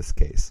fights in this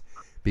case.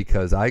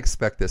 Because I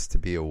expect this to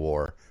be a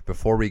war.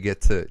 Before we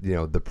get to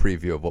the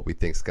preview of what we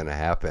think is going to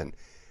happen,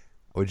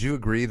 would you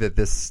agree that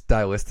this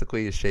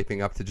stylistically is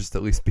shaping up to just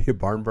at least be a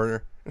barn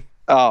burner?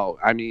 Oh,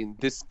 I mean,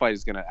 this fight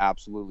is going to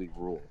absolutely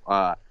rule.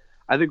 I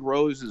think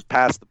Rose is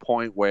past the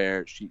point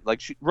where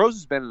Rose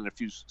has been in a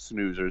few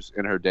snoozers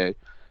in her day,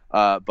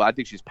 but I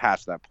think she's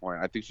past that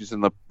point. I think she's in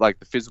the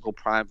physical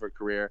prime of her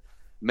career.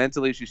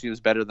 Mentally, she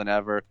seems better than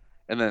ever.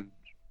 And then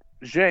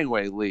Zhang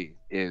Weili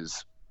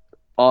is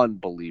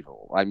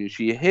unbelievable. I mean,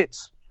 she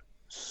hits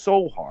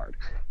so hard.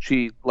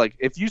 She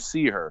if you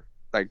see her,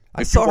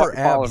 I saw her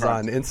abs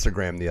on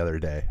Instagram the other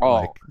day.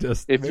 Oh,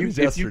 if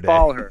you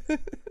follow her,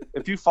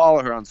 if you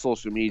follow her on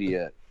social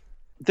media,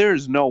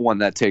 there's no one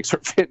that takes her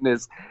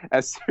fitness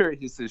as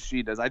serious as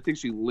she does. I think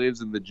she lives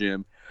in the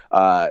gym.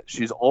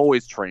 She's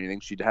always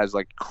training. She has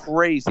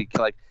crazy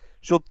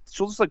she'll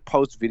just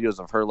post videos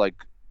of her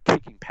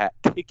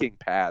kicking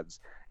pads,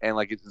 and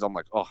I'm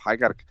oh, I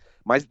gotta.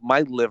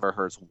 My liver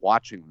hurts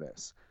watching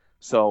this.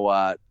 So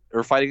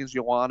her fight against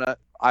Joanna,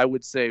 I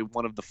would say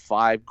one of the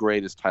 5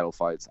 greatest title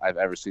fights I've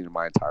ever seen in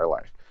my entire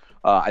life.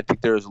 I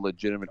think there is a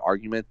legitimate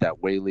argument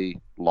that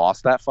Weili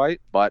lost that fight,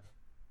 but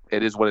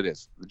it is what it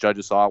is. The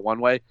judges saw it one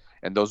way,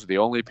 and those are the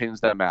only opinions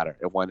that matter.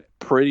 It went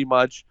pretty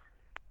much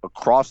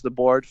across the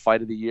board,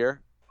 fight of the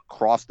year,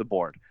 across the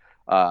board,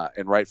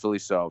 and rightfully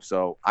so.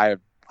 So I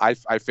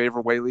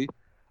favor Weili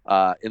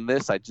in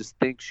this. I just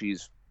think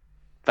she's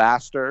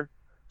faster,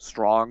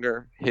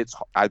 stronger,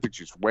 I think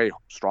she's way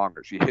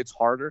stronger. She hits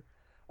harder.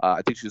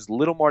 I think she's a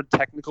little more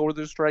technical with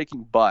her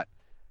striking, but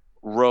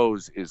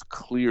Rose is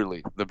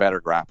clearly the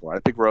better grappler. I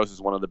think Rose is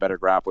one of the better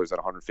grapplers at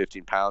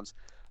 115 pounds.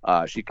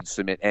 She can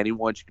submit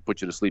anyone. She can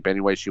put you to sleep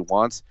any way she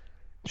wants.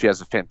 She has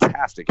a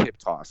fantastic hip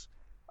toss.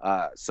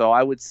 So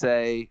I would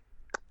say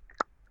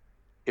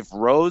if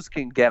Rose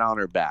can get on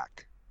her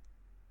back,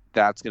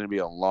 that's going to be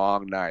a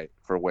long night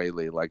for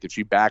Weili. If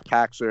she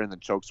backpacks her and then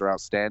chokes her out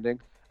standing,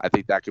 I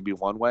think that could be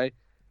one way.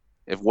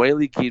 If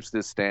Weili keeps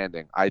this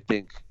standing, I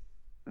think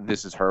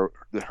this is her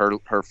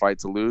fight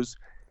to lose.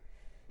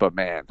 But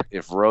man,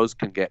 if Rose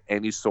can get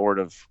any sort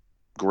of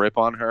grip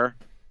on her,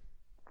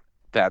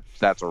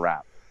 that's a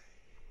wrap.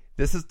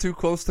 This is too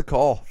close to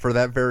call for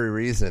that very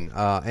reason.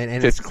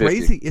 And it's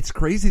crazy. It's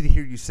crazy to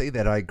hear you say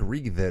that. I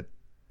agree that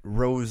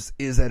Rose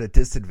is at a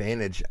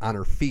disadvantage on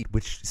her feet,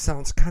 which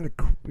sounds kind of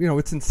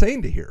it's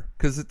insane to hear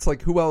because it's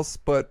who else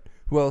but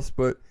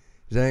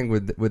Zhang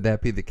would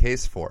that be the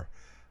case for?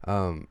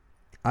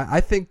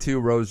 I think, too,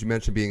 Rose, you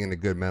mentioned being in a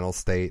good mental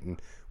state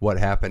and what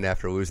happened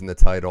after losing the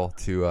title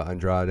to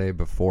Andrade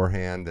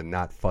beforehand and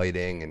not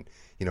fighting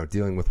and,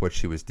 dealing with what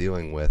she was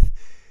dealing with.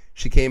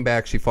 She came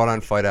back. She fought on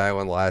Fight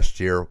Island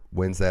last year,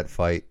 wins that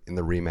fight in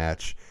the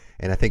rematch,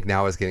 and I think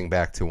now is getting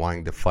back to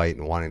wanting to fight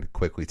and wanting to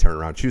quickly turn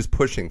around. She was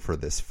pushing for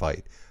this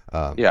fight,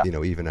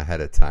 even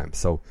ahead of time.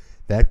 So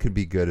that could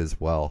be good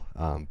as well.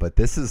 But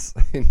this is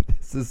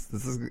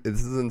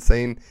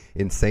insane,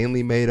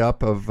 insanely made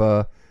up of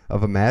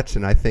a match,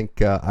 and I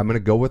think I'm going to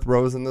go with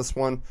Rose in this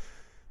one,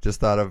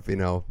 just out of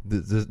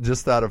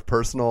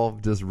personal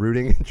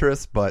rooting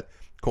interest. But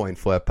coin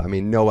flip. I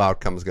mean, no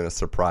outcome is going to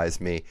surprise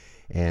me.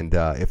 And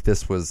if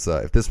this was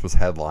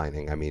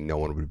headlining, I mean, no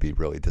one would be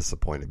really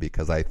disappointed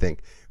because I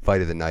think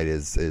Fight of the Night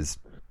is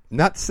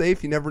not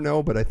safe. You never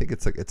know, but I think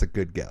it's a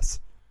good guess.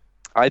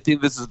 I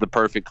think this is the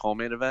perfect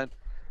co-main event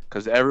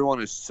because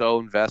everyone is so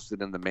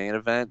invested in the main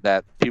event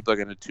that people are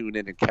going to tune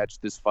in and catch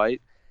this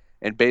fight.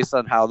 And based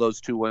on how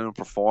those two women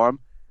perform,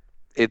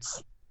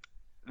 this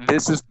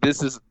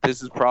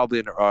is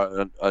probably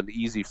an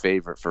easy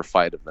favorite for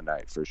Fight of the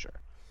Night for sure.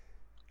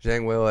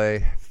 Zhang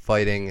Weili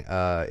fighting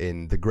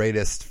in the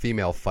greatest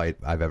female fight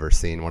I've ever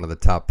seen, one of the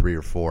top 3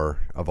 or 4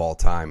 of all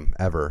time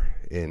ever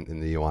in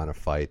the Joanna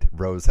fight.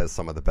 Rose has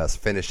some of the best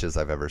finishes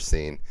I've ever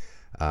seen.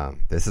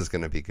 This is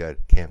going to be good.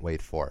 Can't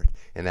wait for it.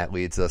 And that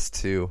leads us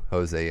to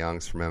Jose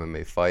Youngs from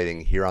MMA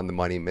Fighting here on the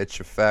Money Mitch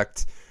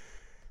Effect.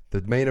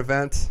 The main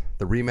event,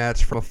 the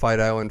rematch from a Fight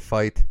Island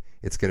fight.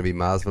 It's going to be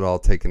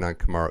Masvidal taking on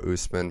Kamaru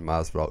Usman.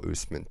 Masvidal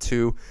Usman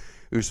 2.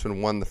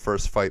 Usman won the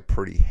first fight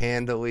pretty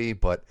handily,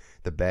 but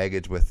the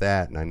baggage with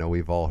that, and I know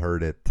we've all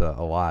heard it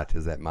a lot,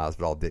 is that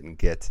Masvidal didn't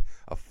get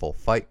a full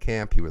fight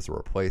camp. He was a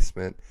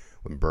replacement.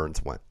 When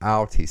Burns went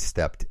out, he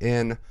stepped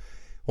in,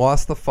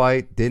 lost the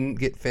fight, didn't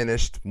get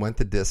finished, went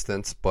the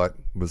distance, but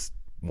was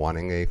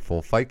wanting a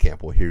full fight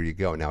camp. Well, here you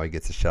go. Now he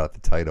gets a shot at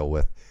the title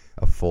with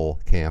a full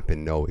camp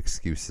and no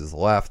excuses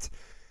left.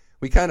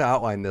 We kind of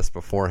outlined this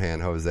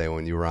beforehand, Jose,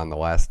 when you were on the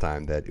last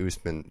time, that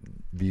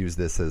Usman views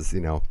this as,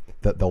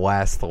 the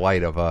last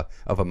light of a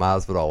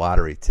Masvidal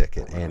lottery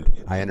ticket, and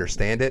I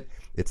understand it.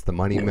 It's the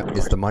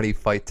money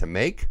fight to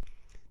make,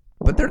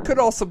 but there could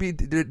also be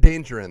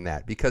danger in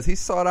that because he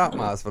sought out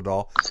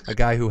Masvidal, a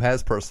guy who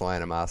has personal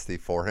animosity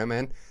for him,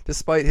 and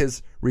despite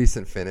his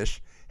recent finish,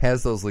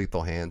 has those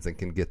lethal hands and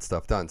can get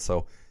stuff done.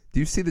 So, do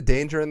you see the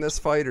danger in this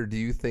fight, or do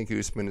you think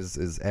Usman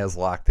is as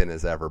locked in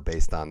as ever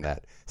based on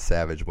that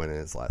savage win in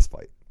his last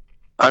fight?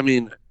 I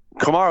mean,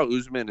 Kamaru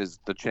Usman is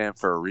the champ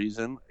for a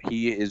reason.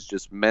 He is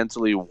just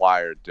mentally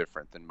wired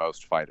different than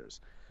most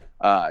fighters.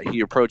 He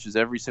approaches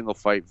every single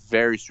fight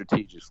very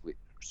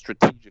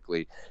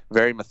strategically,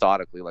 very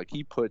methodically. Like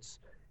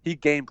he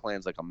game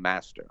plans like a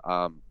master.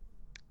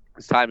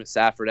 His time at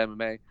Sanford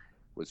MMA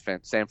was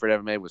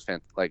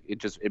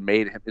it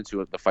made him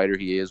into the fighter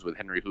he is with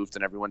Henry Hooft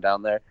and everyone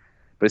down there.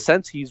 But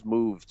since he's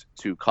moved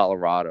to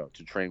Colorado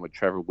to train with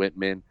Trevor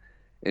Whitman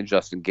and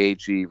Justin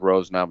Gaethje,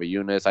 Rose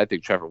Namajunas, I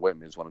think Trevor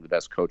Whitman is one of the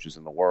best coaches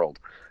in the world.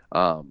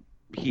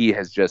 He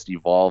has just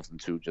evolved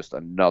into just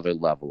another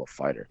level of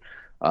fighter.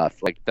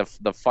 Like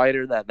the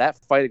fighter that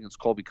fight against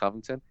Colby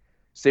Covington.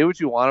 Say what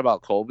you want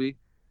about Colby,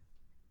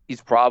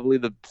 he's probably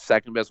the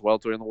second best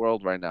welterweight in the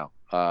world right now.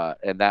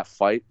 And that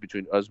fight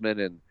between Usman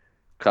and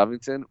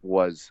Covington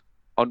was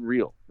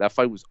unreal. That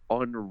fight was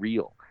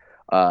unreal.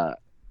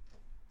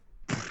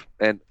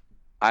 And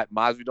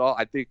Masvidal,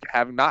 I think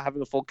not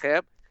having a full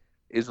camp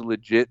is a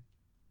legit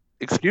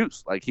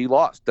excuse. Like, he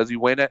lost. Does he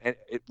win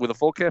it with a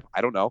full camp?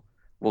 I don't know.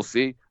 We'll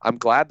see. I'm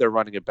glad they're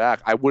running it back.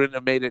 I wouldn't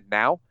have made it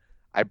now.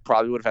 I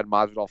probably would have had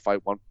Masvidal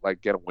fight one,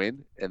 get a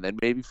win and then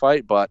maybe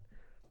fight. But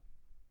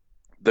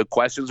the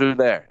questions are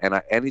there,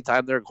 and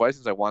anytime there are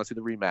questions, I want to see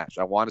the rematch.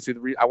 I want to see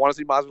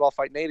Masvidal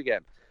fight Nate again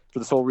for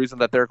the sole reason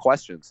that there are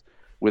questions.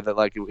 With it,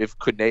 like,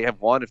 could Nate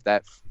have won if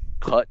that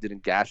cut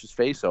didn't gash his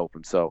face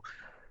open? So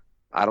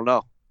I don't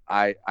know.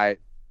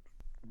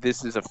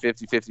 This is a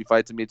 50-50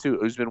 fight to me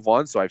too. Usman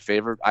won, so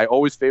I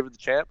always favored the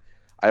champ.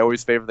 I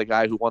always favor the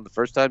guy who won the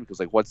first time because,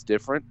 what's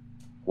different?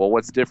 Well,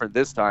 what's different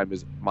this time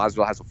is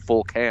Masvidal has a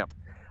full camp.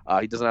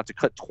 He doesn't have to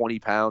cut 20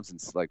 pounds in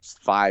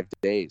 5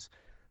 days.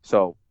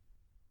 So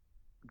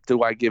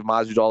do I give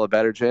Masvidal a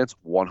better chance?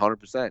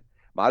 100%.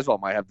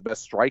 Masvidal might have the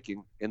best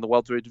striking in the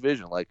welterweight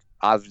division.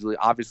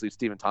 Obviously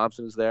Stephen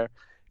Thompson is there.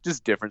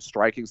 Just different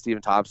striking.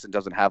 Stephen Thompson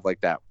doesn't have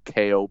that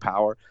KO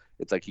power.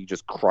 It's like he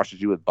just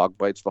crushes you with bug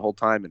bites the whole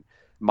time. And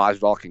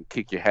Masvidal can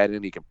kick your head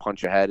in. He can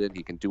punch your head in.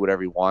 He can do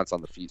whatever he wants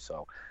on the feet.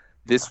 So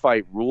this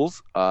fight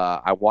rules.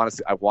 I want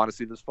to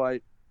see this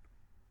fight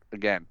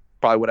again.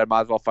 Probably would have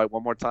Masvidal fight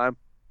one more time.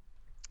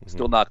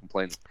 Still not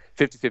complaining.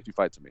 50-50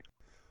 fight to me.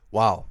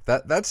 Wow,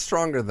 that's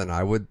stronger than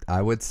I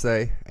would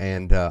say,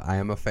 and I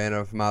am a fan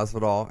of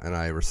Masvidal, and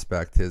I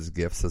respect his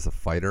gifts as a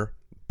fighter,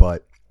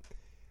 but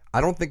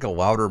I don't think a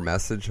louder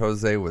message,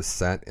 Jose, was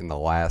sent in the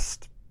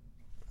last,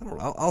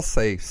 I'll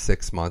say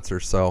 6 months or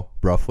so,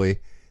 roughly,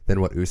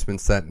 than what Usman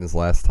sent in his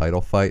last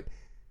title fight,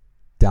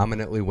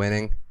 dominantly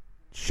winning,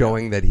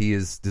 showing that he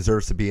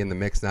deserves to be in the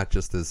mix, not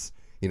just as,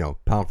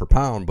 pound for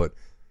pound, but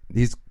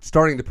he's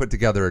starting to put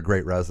together a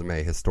great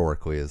resume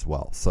historically as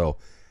well. So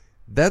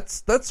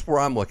that's where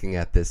I'm looking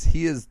at this.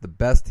 He is the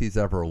best he's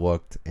ever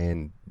looked,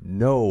 and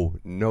no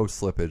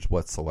slippage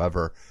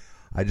whatsoever.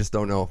 I just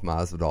don't know if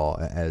Masvidal,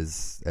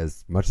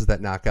 as much as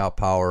that knockout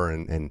power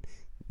and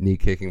knee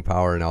kicking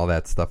power and all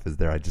that stuff is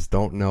there, I just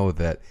don't know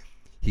that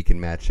he can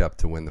match up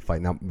to win the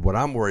fight. Now, what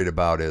I'm worried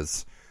about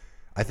is,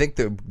 I think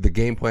the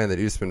game plan that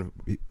Usman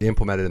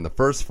implemented in the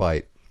first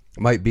fight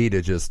might be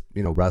to just,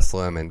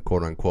 wrestle him and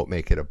quote unquote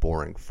make it a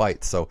boring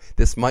fight. So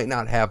this might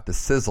not have the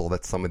sizzle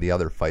that some of the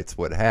other fights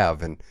would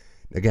have, and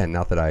again,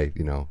 not that I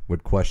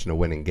would question a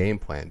winning game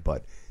plan,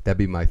 but that'd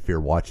be my fear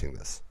watching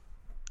this.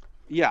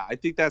 Yeah, I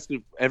think that's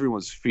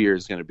everyone's fear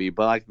is going to be.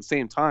 But like, at the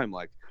same time,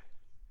 like,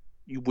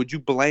 would you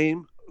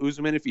blame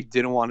Usman if he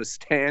didn't want to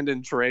stand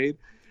and trade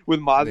with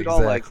Masvidal?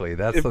 Exactly, like,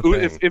 that's the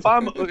thing.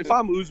 If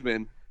I'm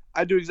Usman,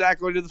 I'd do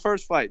exactly what I did the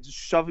first fight. Just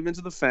shove him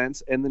into the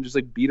fence and then just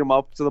like beat him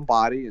up to the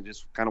body and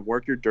just kind of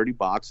work your dirty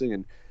boxing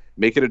and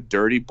make it a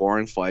dirty,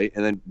 boring fight,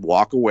 and then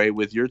walk away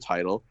with your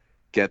title,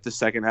 get the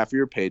second half of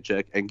your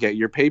paycheck, and get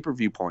your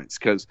pay-per-view points.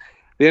 Because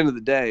at the end of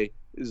the day,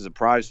 this is a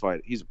prize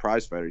fight. He's a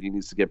prize fighter. He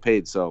needs to get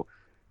paid. So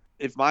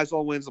if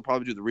Masvidal wins, they'll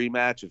probably do the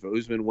rematch. If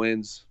Usman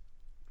wins,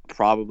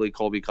 probably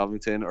Colby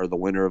Covington or the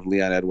winner of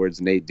Leon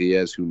Edwards, Nate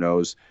Diaz. Who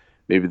knows?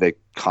 Maybe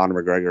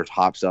Conor McGregor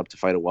hops up to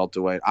fight a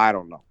welterweight. I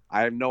don't know.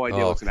 I have no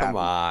idea what's going to happen.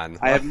 Come on.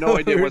 I have no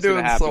idea what's going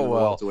to happen so in the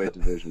well. welterweight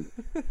division.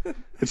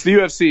 It's the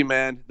UFC,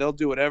 man. They'll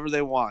do whatever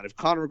they want. If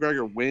Conor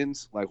McGregor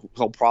wins, like,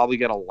 he'll probably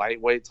get a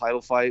lightweight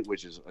title fight,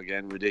 which is,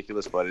 again,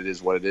 ridiculous, but it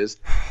is what it is.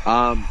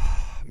 I'm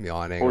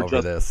yawning over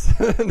just,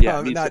 this. No,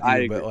 yeah, not I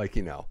you, agree. but like,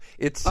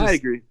 it's just, I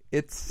agree.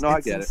 It's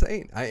I get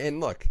insane. And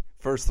look,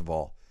 first of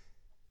all,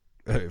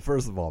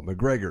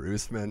 McGregor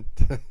Usman,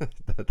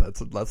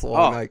 that's a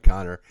long night,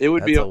 Connor. It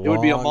would be a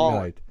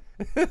mauling.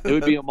 It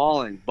would be a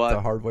mauling, but it's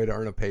a hard way to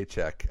earn a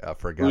paycheck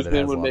for a guy that has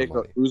a lot of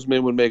money.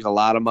 Usman would make a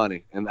lot of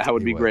money, and that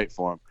would be great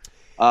for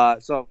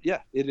him. So yeah,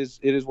 it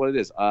is what it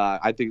is.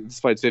 I think this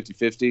fight's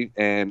 50-50,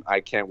 and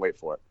I can't wait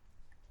for it.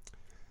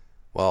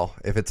 Well,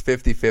 if it's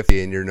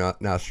 50-50 and you're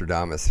not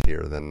Nostradamus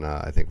here, then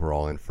I think we're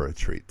all in for a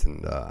treat.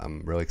 And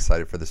I'm really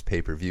excited for this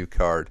pay-per-view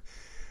card.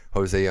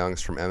 Jose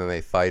Youngs from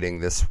MMA Fighting.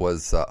 This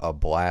was a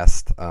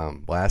blast.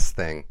 Last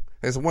thing.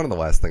 It's one of the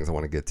last things I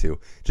want to get to.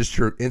 Just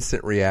your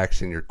instant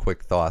reaction, your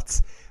quick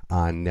thoughts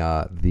on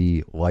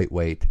the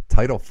lightweight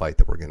title fight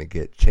that we're going to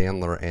get.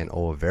 Chandler and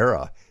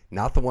Oliveira.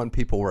 Not the one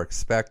people were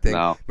expecting.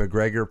 No.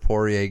 McGregor,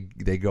 Poirier,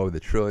 they go the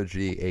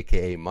trilogy,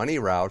 a.k.a. money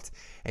route.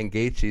 And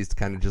Gaethje's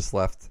kind of just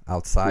left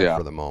outside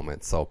for the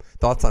moment. So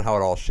thoughts on how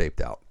it all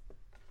shaped out?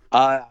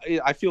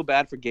 I feel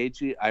bad for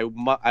Gaethje.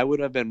 I would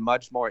have been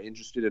much more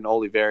interested in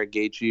Oliveira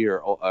Gaethje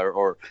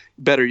or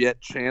better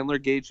yet, Chandler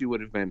Gaethje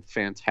would have been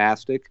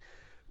fantastic.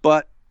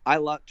 But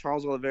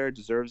Charles Oliveira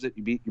deserves it.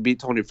 You beat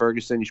Tony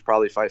Ferguson. You should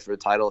probably fight for the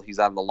title. He's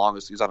on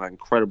an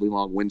incredibly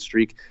long win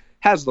streak.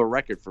 Has the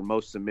record for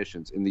most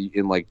submissions in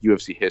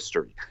UFC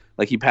history.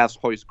 Like, he passed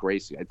Royce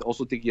Gracie. I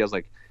also think he has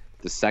like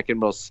the second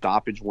most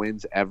stoppage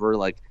wins ever.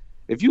 Like,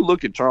 if you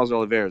look at Charles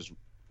Oliveira's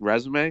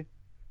resume,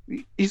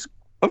 he's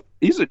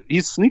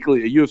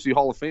sneakily a UFC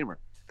Hall of Famer,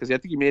 because I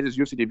think he made his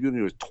UFC debut when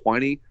he was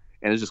 20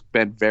 and has just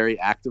been very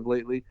active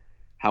lately.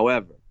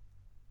 However,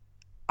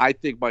 I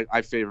think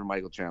I favor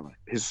Michael Chandler.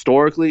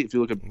 Historically, if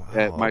you look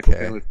at Michael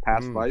Chandler's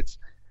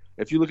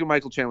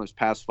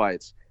past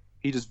fights,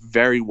 he does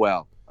very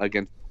well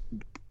against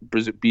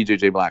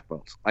BJJ black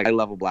belts, like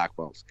high-level black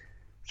belts.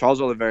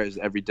 Charles Oliveira is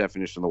every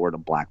definition of the word a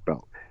black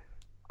belt.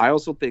 I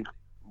also think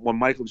what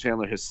Michael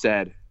Chandler has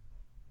said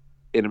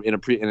in an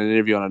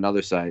interview on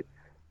another site,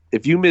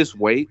 if you miss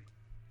weight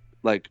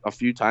like a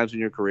few times in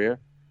your career,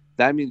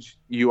 that means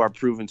you are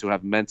proven to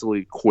have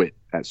mentally quit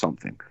at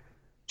something.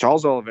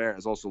 Charles Oliveira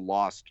has also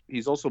lost.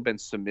 He's also been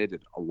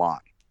submitted a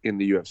lot in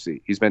the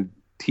UFC. He's been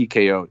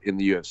TKO'd in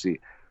the UFC.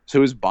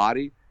 So his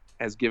body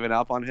has given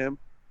up on him.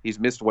 He's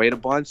missed weight a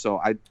bunch. So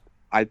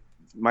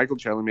Michael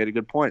Chandler made a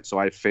good point. So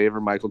I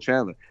favor Michael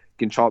Chandler.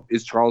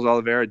 Is Charles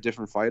Oliveira a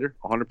different fighter?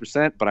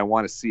 100%, but I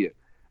want to see it.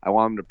 I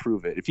want him to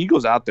prove it. If he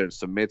goes out there and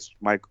submits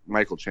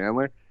Michael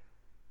Chandler,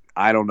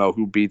 I don't know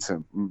who beats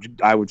him.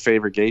 I would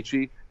favor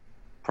Gaethje,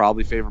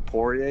 probably favor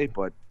Poirier,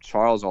 but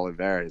Charles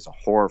Oliveira is a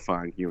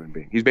horrifying human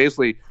being. He's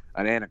basically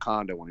an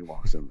anaconda when he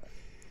walks in there.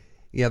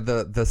 Yeah,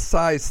 the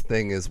size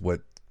thing is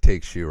what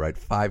takes you, right?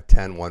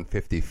 5'10",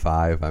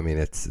 155. I mean,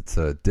 it's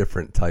a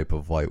different type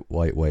of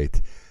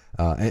lightweight.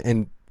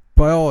 And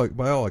by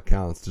all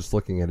accounts, just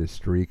looking at his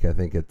streak, I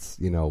think it's,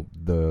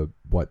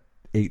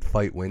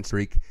 8-fight win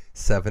streak.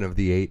 7 of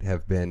the 8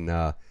 have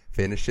been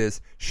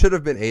finishes. Should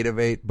have been 8 of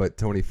 8, but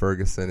Tony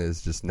Ferguson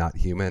is just not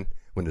human.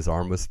 When his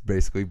arm was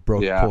basically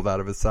pulled out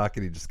of his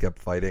socket, he just kept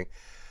fighting.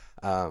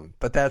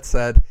 But that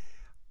said,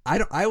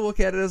 I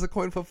look at it as a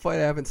coin flip fight.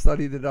 I haven't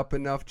studied it up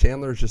enough.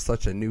 Chandler is just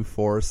such a new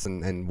force,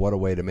 and what a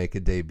way to make a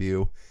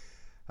debut.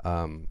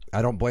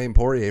 I don't blame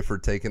Poirier for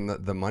taking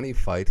the money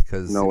fight,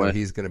 because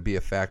he's going to be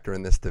a factor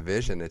in this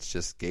division. It's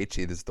just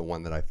Gaethje is the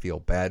one that I feel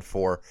bad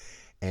for.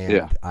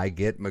 And I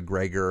get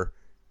McGregor,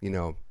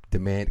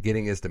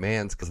 getting his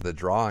demands because of the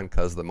draw and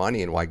because of the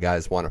money and why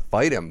guys want to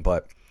fight him.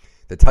 But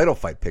the title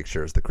fight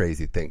picture is the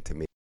crazy thing to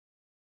me,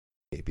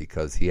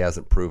 because he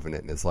hasn't proven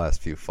it in his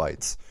last few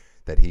fights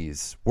that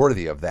he's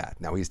worthy of that.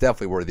 Now, he's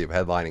definitely worthy of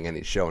headlining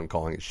any show and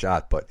calling a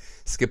shot, but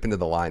skipping to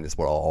the line is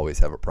what I'll always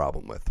have a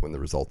problem with when the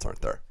results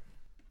aren't there.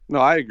 No,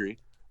 I agree.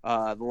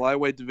 The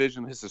lightweight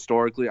division has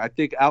historically, I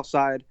think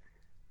outside,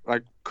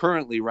 like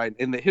currently, right,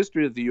 in the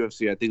history of the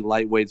UFC, I think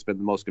lightweight's been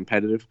the most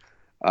competitive.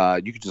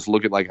 You could just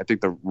look at, I think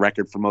the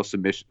record for most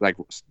submission,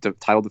 the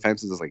title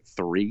defenses is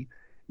 3,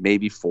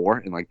 maybe 4,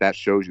 and that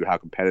shows you how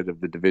competitive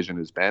the division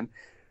has been.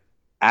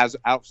 as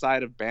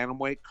outside of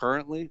bantamweight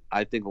currently,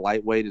 I think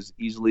lightweight is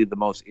easily the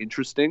most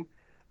interesting.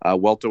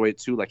 Welterweight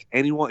too. Like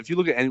anyone, if you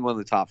look at anyone in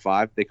the top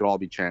 5, they could all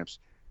be champs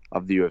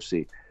of the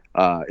UFC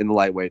in the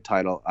lightweight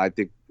title. I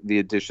think the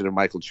addition of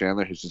Michael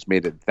Chandler has just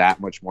made it that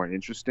much more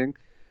interesting.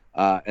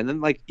 And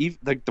then even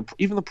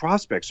the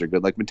prospects are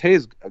good. Like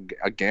Mateusz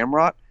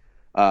Gamrot,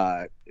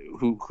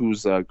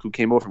 who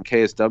came over from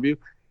KSW.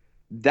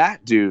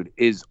 That dude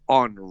is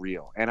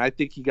unreal, and I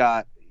think he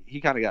kind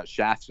of got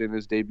shafted in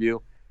his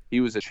debut.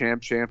 He was a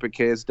champ at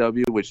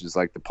KSW, which is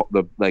like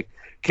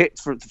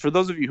for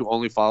those of you who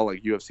only follow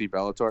like UFC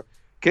Bellator,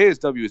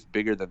 KSW is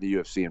bigger than the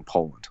UFC in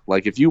Poland.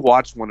 Like if you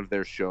watch one of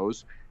their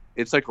shows,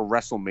 it's like a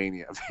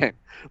WrestleMania event.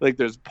 Like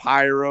there's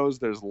pyros,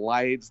 there's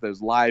lights,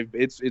 there's live.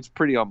 It's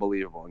pretty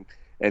unbelievable.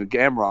 And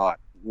Gamrot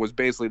was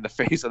basically the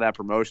face of that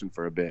promotion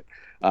for a bit.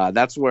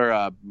 That's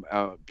where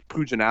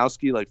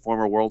Pujanowski, like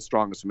former World's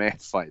Strongest Man,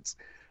 fights.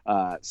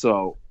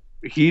 So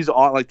he's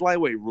all like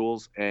lightweight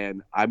rules,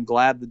 and I'm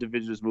glad the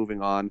division is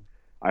moving on.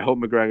 I hope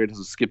McGregor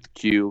doesn't skip the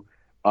queue,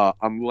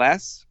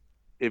 unless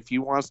if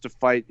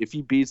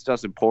he beats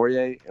Dustin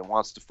Poirier and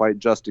wants to fight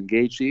Justin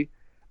Gaethje,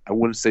 I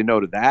wouldn't say no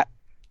to that.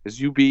 As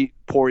you beat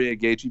Poirier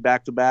Gaethje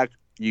back to back,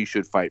 you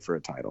should fight for a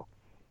title.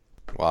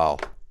 Wow.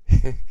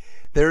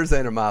 There's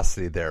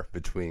animosity there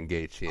between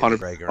Gaethje and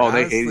McGregor. Oh,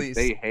 honestly,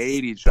 they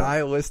hate each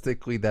other.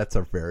 Stylistically, that's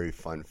a very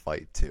fun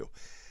fight too.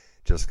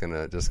 Just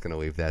gonna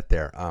leave that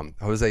there.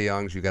 Jose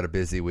Youngs, you got a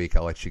busy week.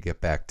 I'll let you get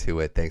back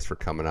to it. Thanks for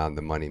coming on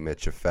the Money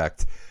Mitch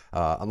Effect.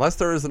 Unless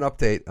there is an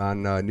update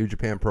on New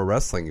Japan Pro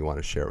Wrestling you want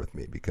to share with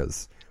me,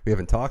 because we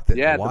haven't talked in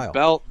a while.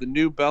 Yeah, the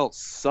new belt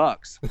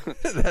sucks.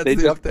 That's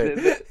the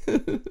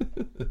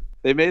update.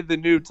 They made the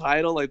new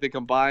title, like they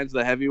combined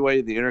the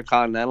heavyweight, the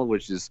Intercontinental,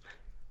 which is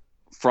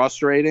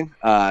frustrating,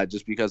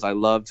 just because I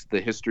loved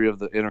the history of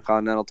the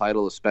Intercontinental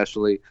title,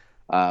 especially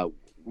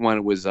when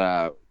it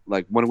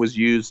was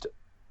used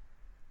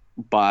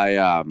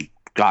by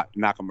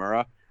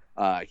Nakamura.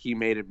 He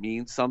made it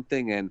mean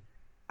something, and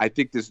I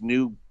think this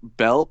new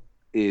belt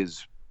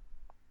is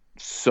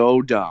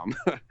so dumb.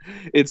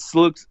 It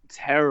looks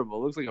terrible.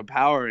 It looks like a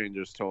Power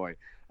Rangers toy.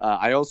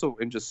 I also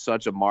am just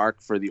such a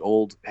mark for the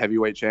old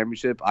heavyweight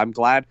championship. I'm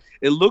glad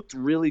it looked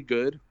really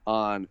good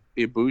on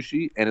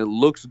Ibushi and it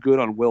looks good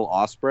on Will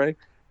Ospreay,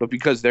 but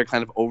because they're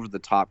kind of over the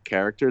top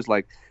characters,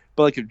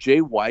 but if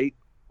Jay White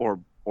or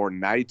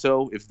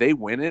Naito, if they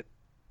win it,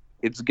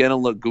 it's gonna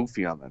look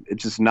goofy on them.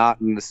 It's just not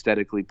an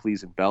aesthetically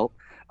pleasing belt.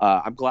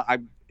 I'm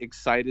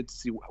excited to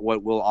see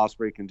what Will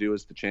Ospreay can do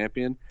as the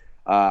champion.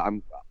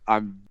 I'm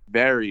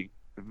very,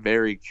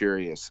 very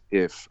curious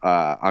if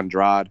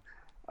Andrade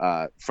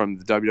from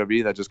the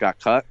WWE that just got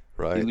cut.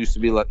 Right. He used to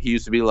be La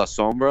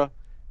Sombra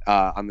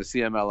on the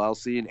CMLL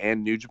scene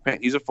and New Japan.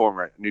 He's a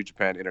former New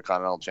Japan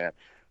Intercontinental champ.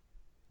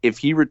 If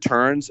he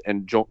returns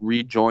and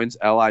rejoins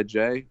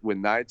LIJ with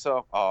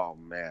Naito, oh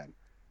man,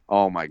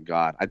 oh my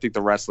God! I think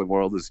the wrestling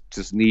world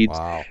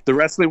the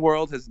wrestling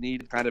world has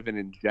needed kind of an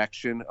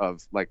injection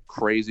of like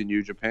crazy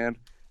New Japan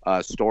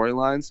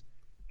storylines,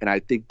 and I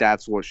think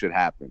that's what should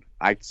happen.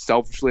 I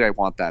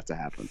want that to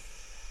happen.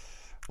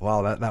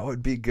 Wow, that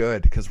would be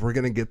good, because we're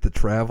gonna get the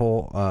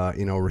travel,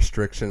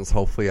 restrictions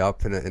hopefully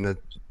up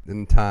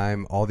in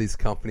time. All these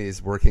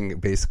companies working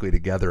basically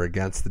together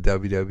against the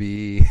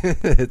WWE.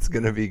 It's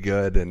gonna be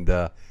good, and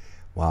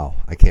wow,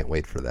 I can't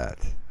wait for that.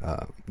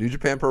 New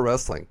Japan Pro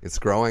Wrestling, it's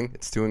growing,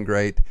 it's doing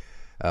great.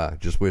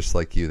 Just wish,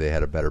 like you, they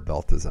had a better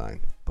belt design.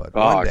 But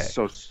one day. It's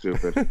so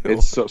stupid.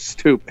 It's so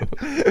stupid.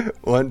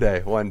 One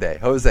day.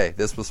 Jose,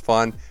 this was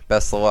fun.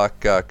 Best of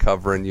luck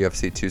covering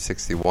UFC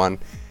 261.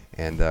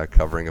 And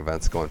covering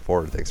events going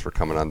forward. Thanks for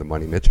coming on the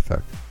Money Mitch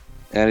Effect.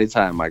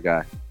 Anytime, my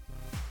guy.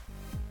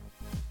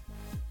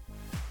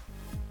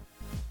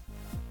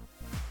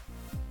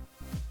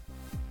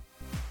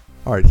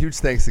 All right, huge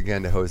thanks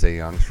again to Jose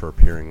Youngs for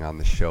appearing on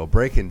the show,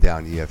 breaking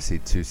down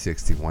UFC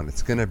 261.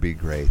 It's going to be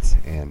great,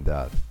 and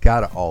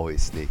got to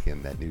always sneak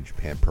in that New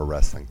Japan Pro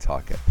Wrestling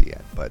talk at the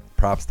end. But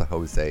props to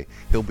Jose.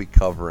 He'll be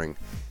covering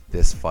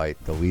this fight,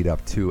 the lead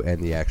up to,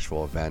 and the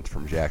actual event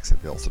from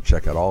Jacksonville. So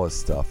check out all his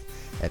stuff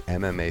at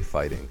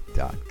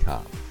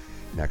MMAfighting.com.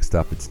 Next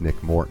up, it's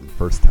Nick Morton.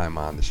 First time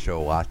on the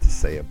show, a lot to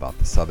say about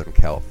the Southern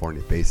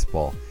California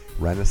baseball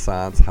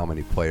renaissance, how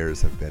many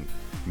players have been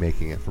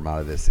making it from out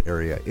of this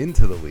area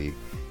into the league,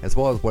 as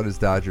well as what his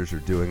Dodgers are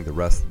doing, the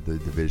rest of the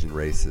division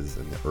races,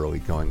 and the early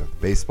going of the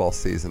baseball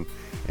season,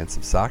 and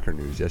some soccer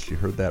news. Yes, you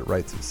heard that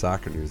right, some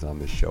soccer news on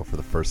this show for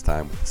the first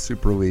time, with the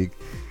Super League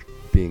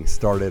being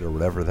started, or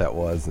whatever that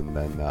was, and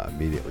then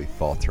immediately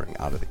faltering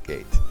out of the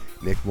gate.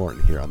 Nick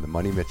Morton here on the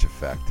Money Mitch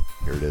Effect.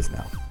 Here it is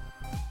now.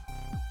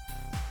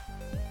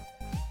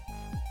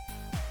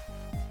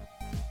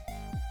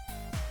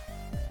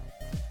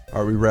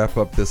 All right, we wrap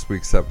up this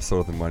week's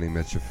episode of the Money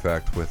Mitch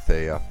Effect with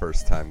a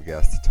first-time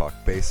guest to talk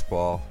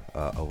baseball,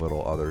 a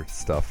little other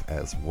stuff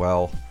as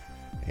well.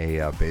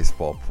 A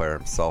baseball player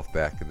himself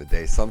back in the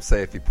day. Some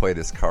say if he played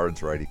his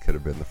cards right, he could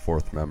have been the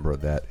fourth member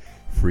of that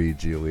free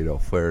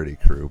Giolito Flaherty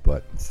crew,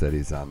 but instead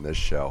he's on this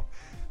show.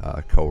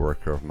 A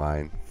co-worker of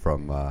mine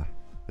from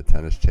the the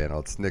Tennis Channel.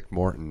 It's Nick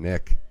Morton.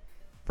 Nick,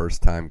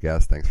 first-time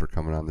guest. Thanks for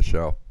coming on the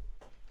show.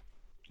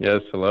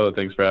 Yes, hello.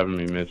 Thanks for having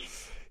me, Mitch.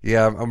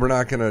 Yeah, we're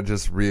not going to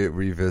just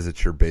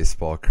revisit your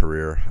baseball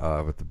career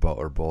with the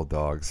Butler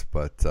Bulldogs,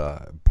 but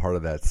part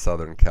of that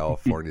Southern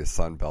California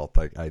Sun Belt,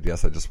 I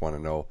guess I just want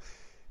to know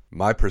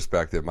my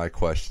perspective, my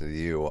question to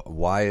you.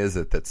 Why is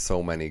it that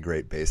so many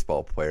great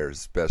baseball players,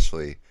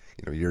 especially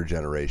your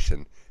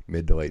generation,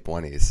 mid to late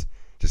 20s,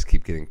 just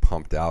keep getting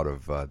pumped out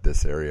of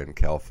this area in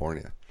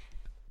California?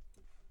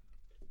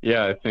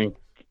 Yeah, I think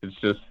it's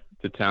just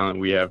the talent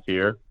we have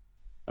here.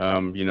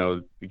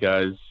 The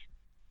guys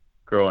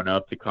growing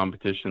up, the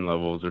competition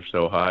levels are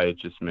so high, it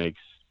just makes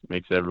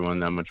everyone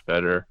that much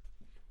better.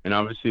 And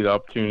obviously the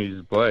opportunities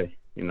to play,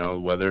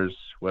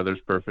 weather's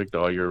perfect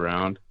all year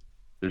round.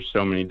 There's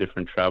so many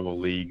different travel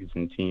leagues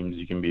and teams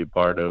you can be a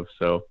part of.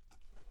 So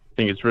I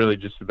think it's really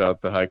just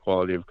about the high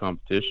quality of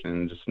competition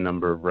and just the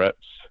number of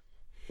reps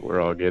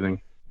we're all getting.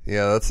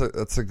 Yeah,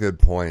 that's a good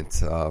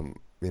point. And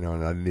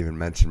I didn't even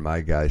mention my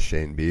guy,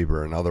 Shane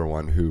Bieber, another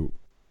one who,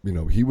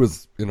 he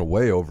was in a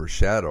way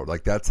overshadowed.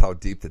 Like, that's how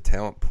deep the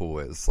talent pool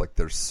is. Like,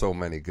 there's so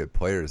many good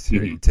players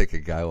here. You take a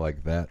guy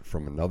like that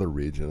from another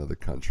region of the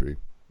country,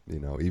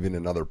 even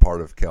another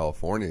part of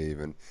California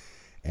even,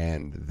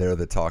 and they're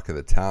the talk of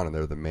the town and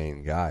they're the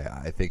main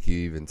guy. I think you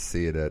even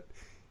see it at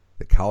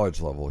the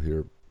college level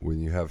here when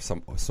you have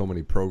so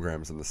many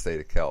programs in the state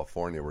of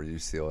California where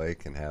UCLA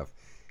can have,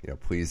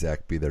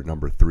 Plesac be their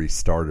number 3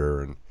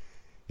 starter, and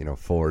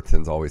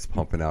Fullerton's always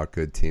pumping out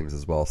good teams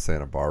as well as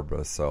Santa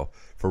Barbara. So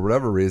for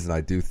whatever reason,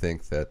 I do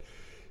think that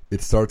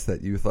it starts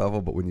at youth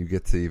level, but when you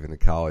get to even the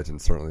college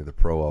and certainly the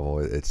pro level,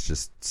 it's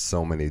just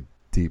so many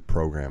deep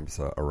programs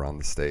around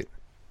the state.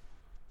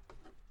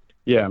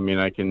 Yeah, I mean,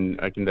 I can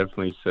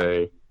definitely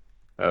say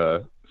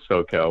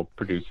SoCal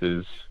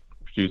produces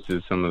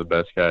some of the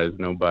best guys.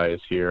 No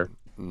bias here.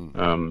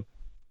 But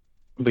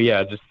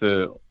yeah, just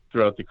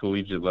throughout the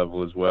collegiate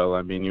level as well.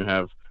 I mean, you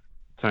have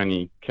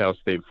tiny Cal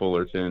State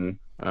Fullerton.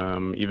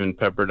 Even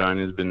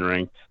Pepperdine has been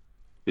ranked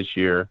this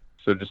year.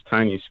 So just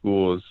tiny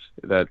schools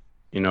that,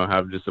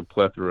 have just a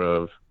plethora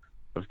of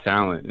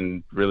talent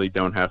and really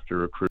don't have to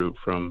recruit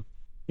from,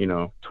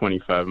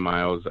 25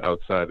 miles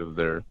outside of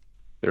their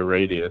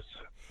radius.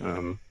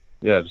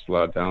 Just a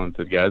lot of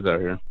talented guys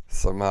out here.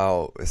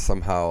 Somehow,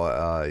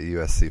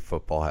 USC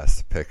football has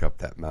to pick up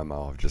that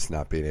memo of just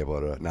not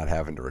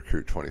having to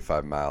recruit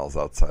 25 miles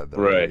outside the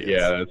right.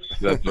 radius. Yeah,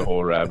 that's a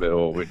whole rabbit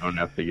hole we don't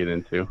have to get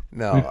into.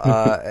 No,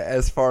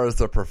 as far as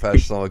the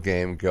professional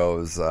game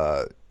goes,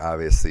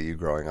 obviously you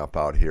growing up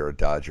out here, a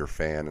Dodger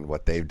fan, and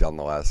what they've done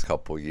the last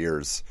couple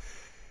years.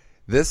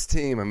 This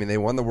team, I mean, they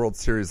won the World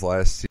Series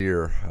last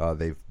year.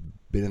 They've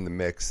been in the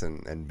mix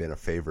and been a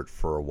favorite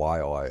for a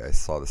while. I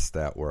saw the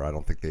stat where I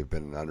don't think they've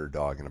been an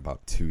underdog in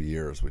about 2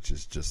 years, which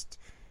is just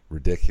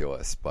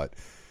ridiculous. But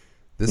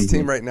this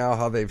team right now,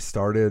 how they've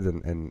started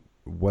and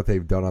what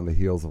they've done on the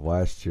heels of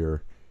last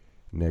year,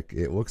 Nick,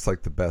 it looks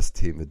like the best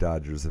team the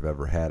Dodgers have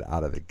ever had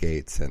out of the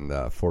gates. And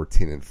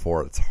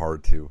 14-4, it's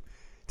hard to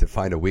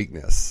find a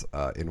weakness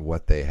in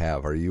what they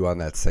have. Are you on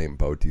that same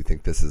boat? Do you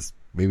think this is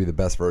maybe the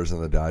best version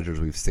of the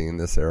Dodgers we've seen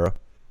this era?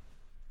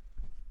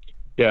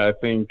 Yeah, I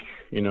think,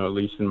 at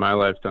least in my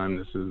lifetime,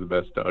 this is the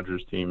best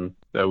Dodgers team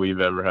that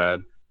we've ever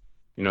had.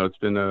 It's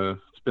been a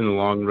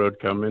long road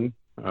coming.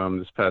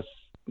 This past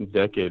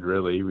decade,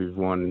 really, we've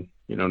won,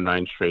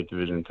 9 straight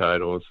division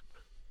titles.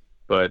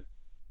 But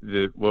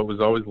what was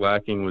always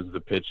lacking was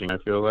the pitching, I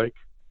feel like.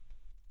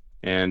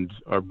 And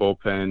our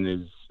bullpen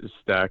is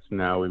stacked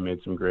now. We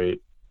made some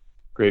great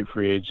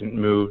free agent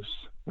moves.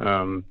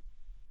 And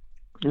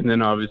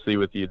then obviously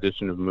with the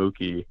addition of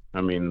Mookie,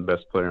 I mean, the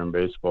best player in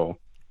baseball.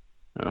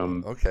 Our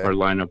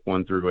lineup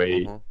 1 through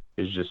 8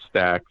 is just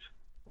stacked.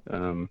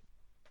 And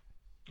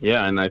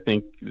I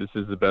think this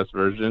is the best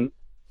version.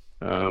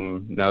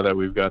 Now that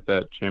we've got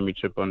that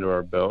championship under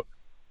our belt,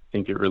 I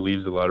think it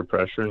relieves a lot of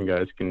pressure and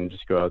guys can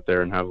just go out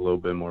there and have a little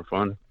bit more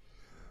fun.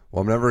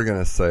 Well, I'm never going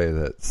to say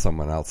that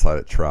someone outside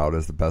of Trout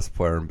is the best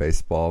player in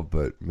baseball,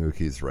 but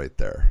Mookie's right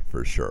there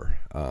for sure.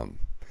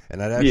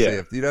 And I'd actually,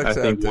 I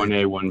think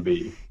 1A,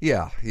 1B.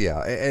 Yeah,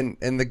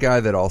 and the guy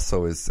that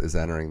also is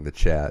entering the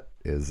chat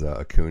is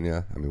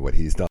Acuna. I mean, what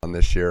he's done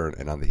this year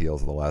and on the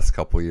heels of the last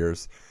couple of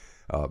years.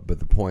 But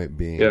the point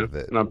being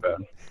that not bad.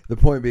 The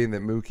point being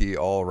that Mookie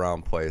all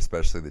around play,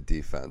 especially the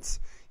defense.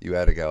 You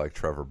add a guy like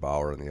Trevor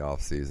Bauer in the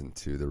offseason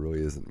too. There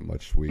really isn't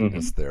much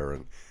weakness there,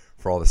 and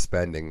for all the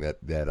spending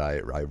that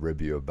I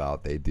rib you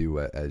about, they do,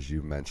 as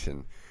you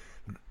mentioned,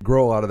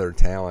 grow a lot of their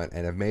talent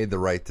and have made the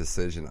right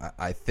decision.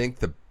 I think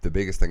the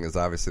biggest thing is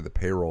obviously the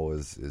payroll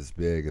is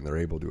big and they're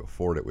able to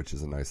afford it, which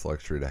is a nice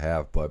luxury to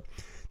have. But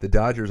the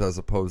Dodgers, as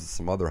opposed to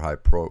some other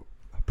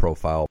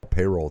high-profile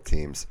payroll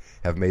teams,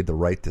 have made the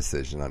right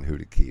decision on who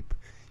to keep.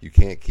 You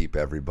can't keep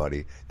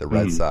everybody. The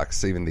Red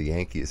Sox, even the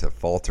Yankees, have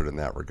faltered in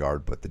that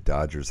regard, but the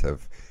Dodgers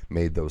have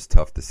made those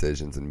tough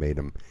decisions and made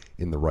them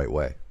in the right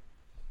way.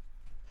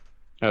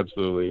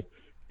 Absolutely.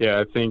 Yeah,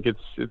 I think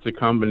it's a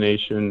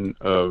combination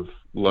of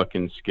luck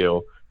and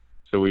skill.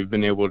 So we've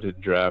been able to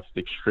draft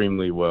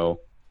extremely well.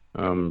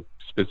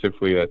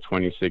 specifically that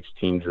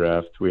 2016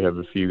 draft. We have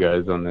a few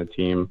guys on that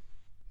team,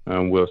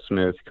 Will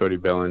Smith, Cody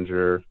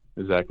Bellinger,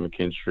 Zach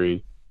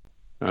McKinstry,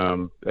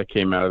 that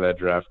came out of that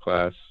draft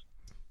class.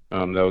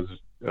 That was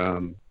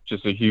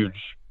just a huge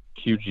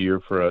year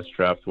for us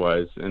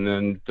draft-wise. And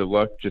then the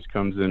luck just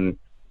comes in,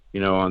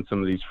 on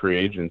some of these free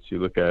agents. You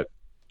look at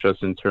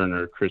Justin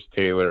Turner, Chris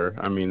Taylor.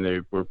 I mean,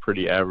 they were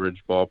pretty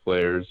average ball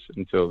players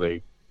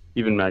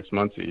even Max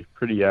Muncy,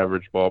 pretty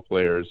average ball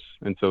players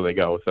until they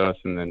got with us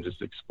and then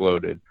just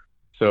exploded.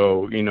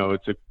 So,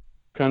 it's a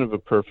kind of a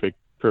perfect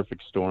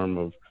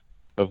storm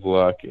of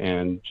luck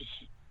and just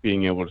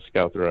being able to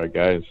scout the right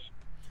guys.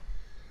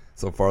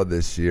 So far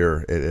this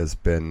year, it has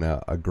been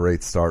a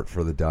great start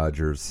for the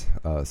Dodgers,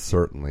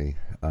 certainly,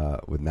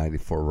 with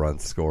 94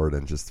 runs scored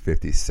and just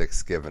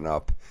 56 given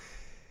up.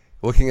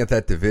 Looking at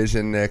that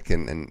division, Nick,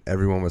 and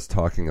everyone was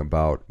talking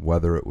about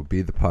whether it would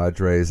be the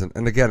Padres.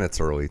 And again,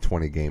 it's early,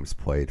 20 games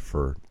played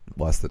for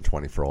less than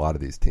 20 for a lot of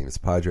these teams.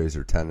 Padres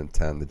are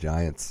 10-10. The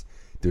Giants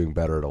doing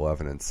better at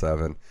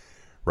 11-7.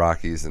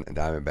 Rockies and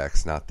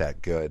Diamondbacks not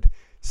that good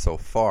so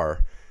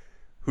far.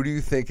 Who do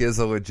you think is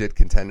a legit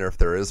contender, if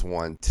there is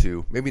one,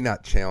 to maybe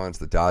not challenge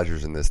the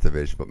Dodgers in this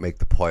division, but make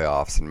the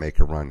playoffs and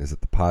make a run? Is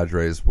it the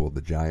Padres? Will the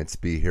Giants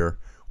be here?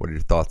 What are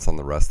your thoughts on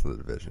the rest of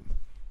the division?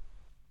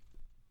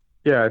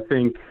 Yeah, I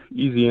think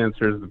easy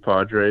answer is the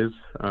Padres.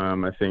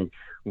 I think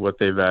what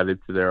they've added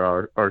to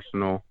their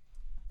arsenal,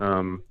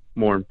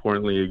 more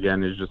importantly,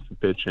 again, is just the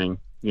pitching.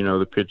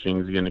 The pitching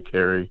is going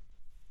to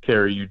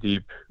carry you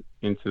deep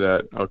into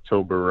that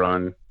October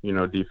run.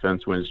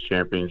 Defense wins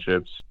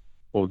championships,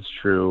 holds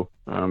true,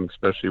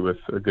 especially with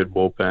a good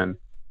bullpen.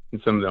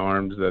 And some of the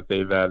arms that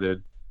they've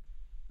added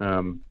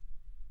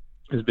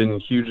has been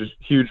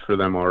huge for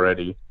them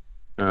already.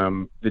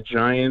 The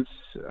Giants,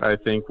 I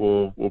think,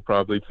 will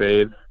probably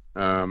fade.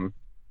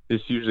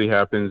 This usually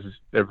happens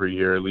every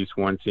year, at least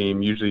one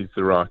team. Usually it's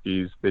the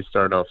Rockies. They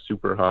start off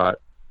super hot,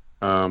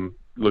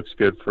 looks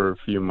good for a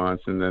few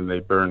months, and then they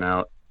burn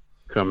out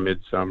come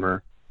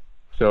midsummer.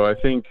 So I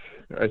think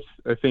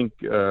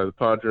the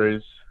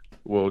Padres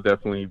will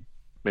definitely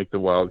make the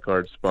wild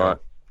card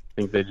spot. I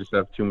think they just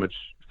have too much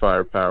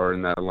firepower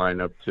in that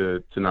lineup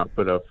to not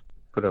put up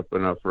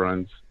enough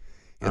runs.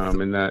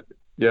 That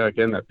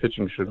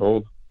pitching should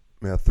hold.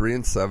 Yeah,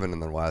 3-7 in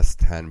their last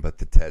 10, but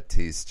the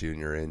Tatis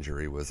Jr.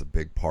 injury was a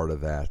big part of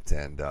that.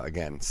 And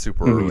again,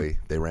 super early,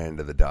 they ran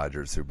into the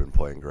Dodgers, who've been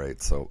playing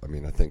great. So, I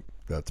mean, I think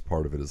that's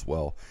part of it as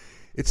well.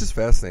 It's just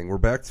fascinating. We're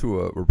back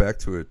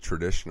to a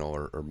traditional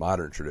or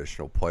modern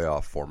traditional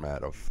playoff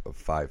format of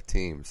 5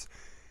 teams.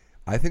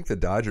 I think the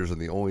Dodgers are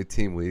the only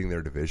team leading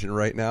their division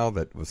right now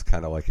that was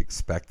kind of like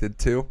expected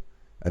to.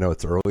 I know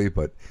it's early,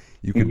 but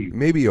you can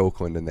maybe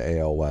Oakland in the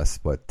AL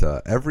West, but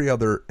every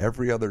other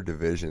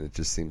division, it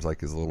just seems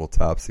like is a little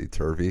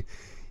topsy-turvy.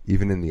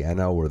 Even in the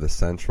NL, where the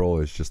Central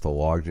is just a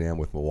logjam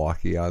with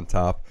Milwaukee on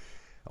top.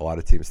 A lot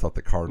of teams thought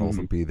the Cardinals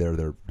would be there.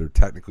 They're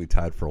technically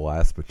tied for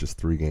last, but just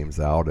 3 games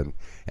out. And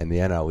the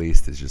NL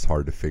East is just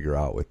hard to figure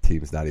out with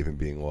teams not even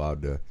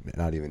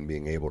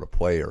being able to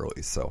play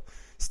early. So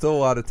still a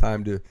lot of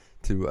time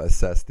to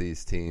assess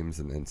these teams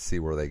and see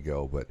where they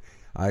go. But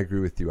I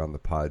agree with you on the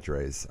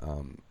Padres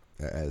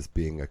as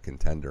being a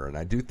contender. And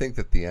I do think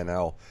that the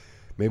NL,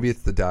 maybe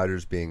it's the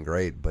Dodgers being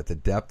great, but the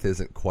depth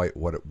isn't quite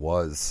what it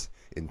was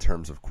in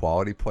terms of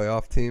quality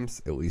playoff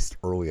teams, at least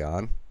early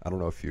on. I don't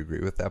know if you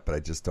agree with that, but I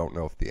just don't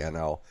know if the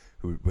NL,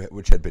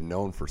 which had been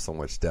known for so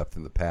much depth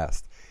in the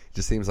past,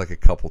 just seems like a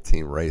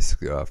couple-team race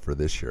for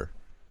this year.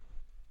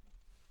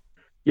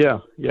 Yeah,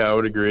 I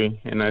would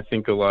agree. And I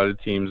think a lot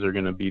of teams are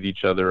going to beat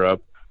each other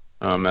up,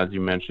 as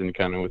you mentioned,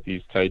 kind of with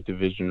these tight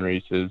division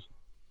races.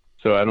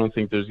 So I don't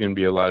think there's going to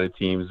be a lot of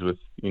teams with,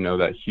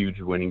 that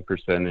huge winning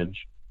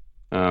percentage.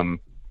 But,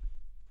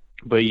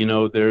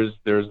 there's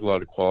a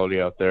lot of quality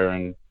out there.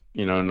 And,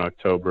 in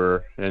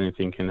October,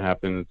 anything can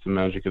happen. It's the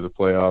magic of the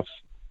playoffs.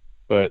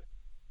 But,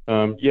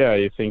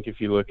 I think if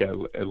you look at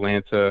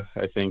Atlanta,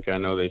 I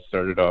know they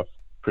started off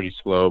pretty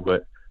slow,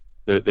 but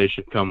they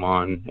should come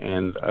on.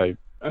 And I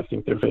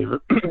think they're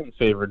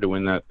favored to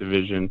win that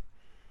division.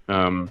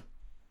 I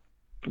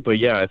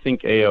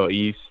think AL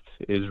East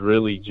is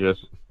really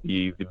just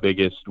the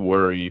biggest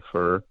worry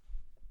for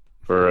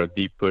a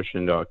deep push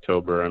into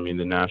October. I mean,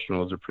 the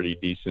Nationals are pretty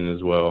decent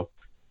as well.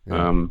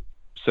 Yeah.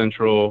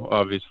 Central,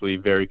 obviously,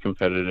 very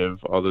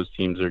competitive. All those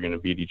teams are going to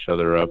beat each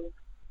other up,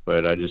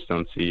 but I just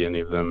don't see any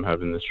of them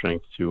having the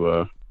strength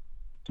to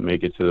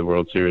make it to the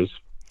World Series.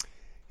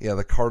 Yeah,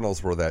 the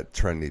Cardinals were that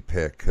trendy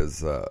pick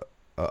because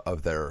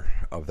of their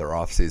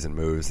offseason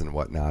moves and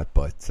whatnot,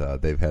 but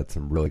they've had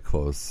some really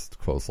close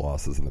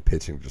losses, and the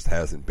pitching just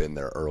hasn't been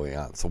there early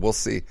on. So we'll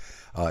see.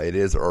 It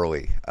is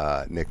early.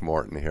 Nick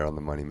Morton here on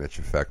the Money Mitch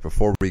Effect.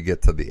 Before we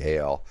get to the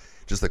AL,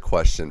 just a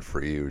question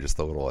for you, just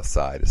a little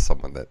aside, as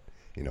someone that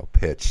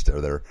pitched. Are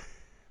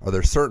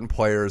there certain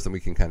players, and we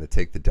can kind of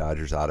take the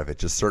Dodgers out of it,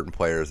 just certain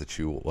players that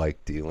you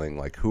like dealing?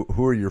 Like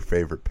who are your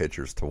favorite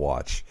pitchers to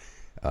watch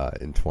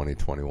in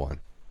 2021?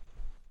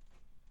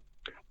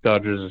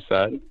 Dodgers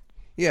aside?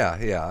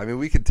 Yeah. I mean,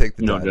 we could take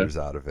the Dodgers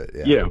out of it.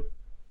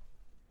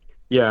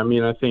 Yeah, I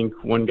mean, I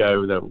think one guy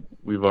that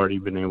we've already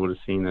been able to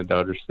see in the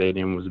Dodger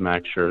Stadium was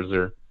Max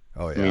Scherzer.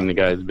 Oh I yeah, mean, the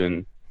guy's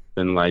been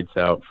lights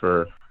out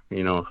for,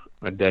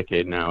 a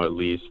decade now at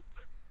least.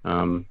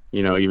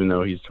 Even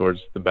though he's towards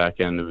the back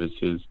end of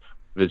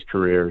his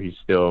career, he's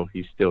still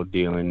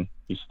dealing.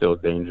 He's still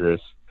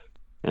dangerous.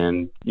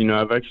 And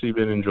I've actually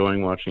been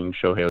enjoying watching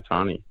Shohei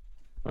Ohtani,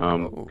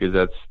 because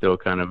that's still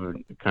kind of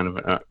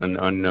an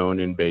unknown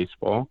in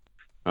baseball.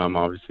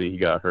 Obviously, he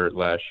got hurt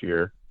last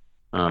year,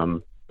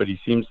 but he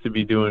seems to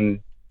be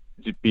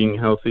being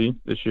healthy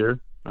this year.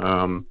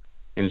 And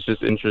it's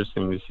just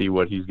interesting to see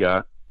what he's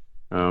got,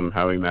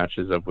 how he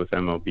matches up with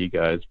MLB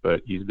guys.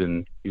 But he's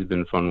been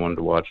a fun one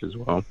to watch as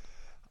well.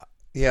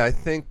 Yeah, I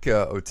think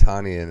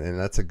Ohtani, and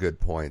that's a good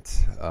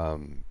point.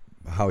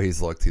 How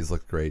he's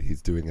looked great.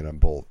 He's doing it in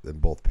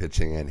both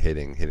pitching and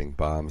hitting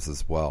bombs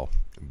as well.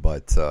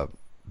 But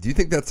do you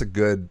think that's a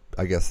good?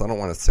 I guess I don't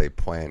want to say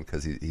plan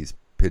because he's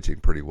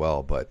pitching pretty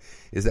well, but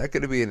is that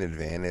going to be an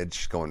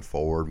advantage going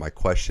forward? My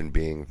question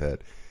being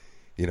that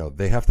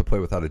they have to play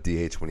without a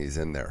DH when he's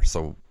in there.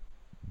 So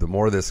the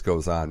more this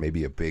goes on,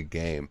 maybe a big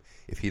game,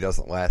 if he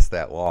doesn't last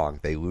that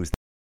long, they lose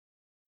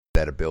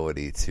that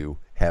ability to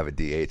have a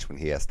DH when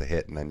he has to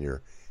hit, and then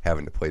you're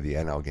having to play the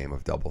NL game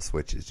of double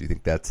switches. Do you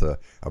think that's a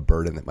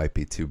burden that might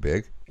be too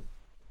big?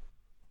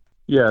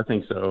 Yeah, I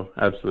think so.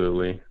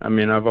 Absolutely. I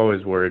mean, I've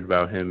always worried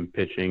about him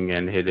pitching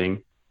and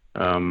hitting.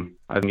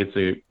 I think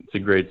it's a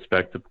great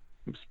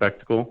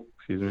spectacle.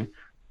 Excuse me.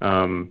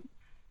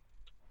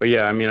 But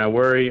yeah, I mean, I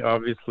worry.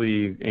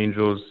 Obviously,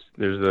 Angels,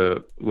 there's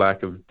a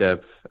lack of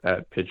depth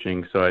at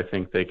pitching, so I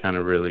think they kind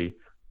of really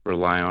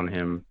rely on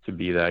him to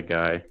be that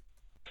guy,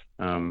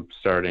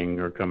 starting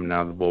or coming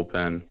out of the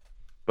bullpen.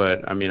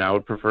 But I mean, I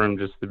would prefer him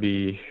just to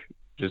be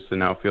just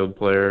an outfield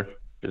player,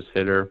 just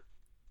hitter.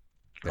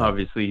 Yeah.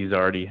 Obviously, he's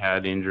already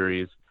had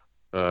injuries,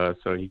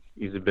 so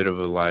he's a bit of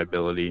a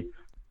liability.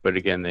 But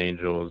again, the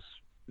Angels,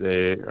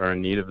 they are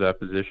in need of that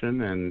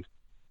position, and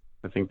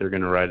I think they're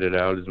going to ride it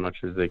out as much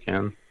as they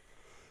can.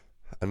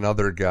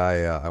 Another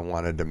guy I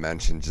wanted to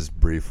mention just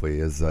briefly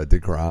is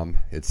DeGrom.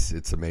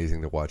 It's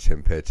amazing to watch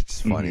him pitch.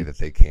 It's funny that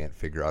they can't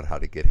figure out how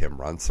to get him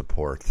run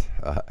support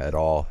at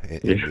all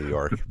in New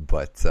York.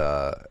 But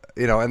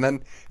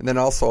and then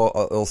also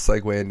it'll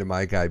segue into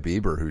my guy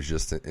Bieber, who's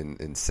just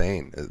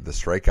insane. The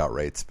strikeout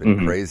rate's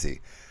been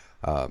crazy.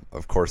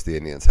 Of course, the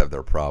Indians have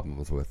their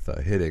problems with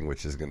hitting,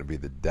 which is going to be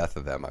the death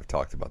of them. I've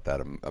talked about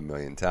that a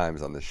million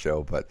times on this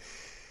show, but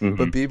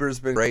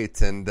Bieber's been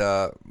great. And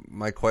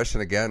my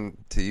question again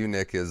to you,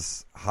 Nick,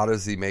 is how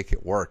does he make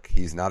it work?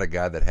 He's not a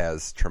guy that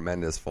has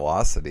tremendous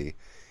velocity.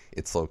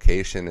 It's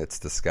location, it's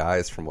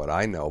disguise from what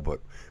I know, but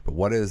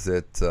what is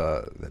it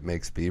that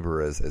makes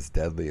Bieber as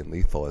deadly and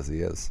lethal as he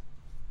is?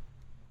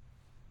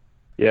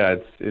 Yeah,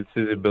 it's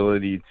his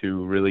ability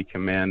to really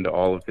command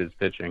all of his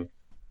pitching.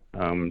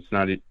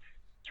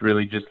 It's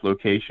really just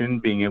location,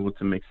 being able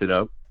to mix it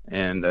up,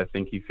 and I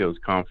think he feels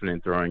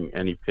confident throwing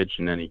any pitch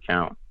in any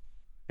count,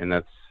 and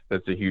that's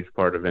a huge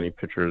part of any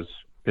pitcher's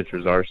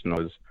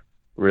arsenal, is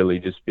really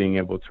just being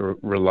able to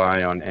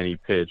rely on any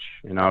pitch.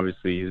 And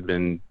obviously, he's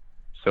been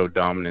so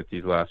dominant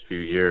these last few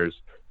years.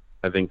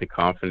 I think the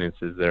confidence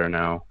is there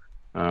now.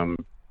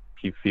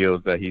 He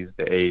feels that he's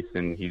the ace,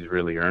 and he's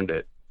really earned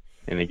it.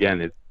 And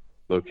again, it's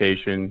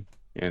location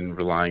and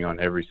relying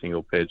on every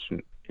single pitch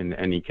in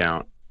any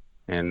count.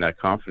 And that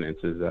confidence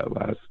is that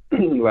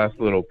last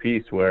little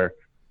piece where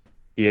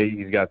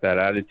he's got that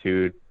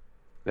attitude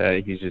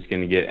that he's just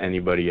going to get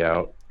anybody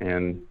out,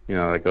 and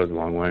that goes a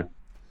long way.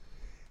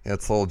 Yeah,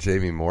 it's old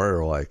Jamie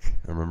Moyer. Like,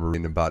 I remember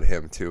reading about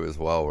him too as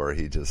well, where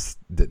he just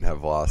didn't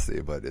have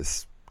velocity, but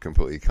is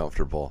completely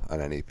comfortable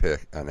on any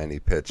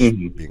pitch,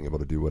 being able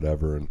to do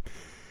whatever. And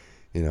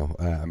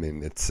I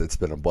mean, it's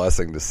been a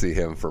blessing to see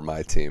him for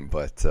my team,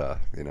 but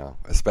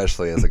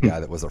especially as a guy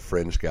that was a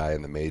fringe guy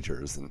in the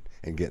majors and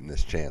getting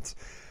this chance.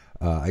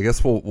 I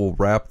guess we'll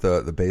wrap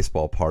the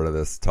baseball part of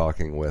this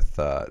talking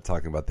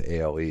about the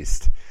AL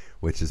East,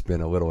 which has been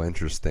a little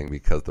interesting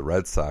because the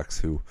Red Sox,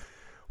 who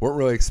weren't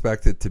really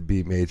expected to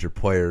be major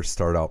players,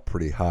 start out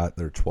pretty hot.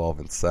 They're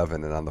 12-7,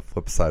 and on the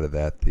flip side of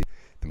that, the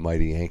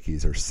mighty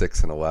Yankees are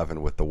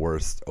 6-11 with the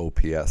worst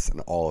OPS in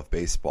all of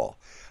baseball.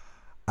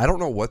 I don't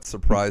know what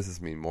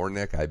surprises me more,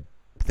 Nick. I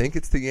think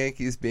it's the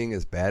Yankees being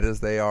as bad as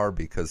they are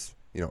because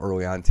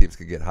early on teams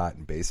could get hot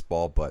in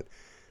baseball, but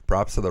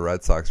props to the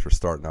Red Sox for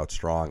starting out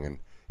strong.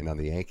 And on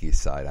the Yankees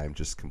side, I'm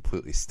just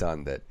completely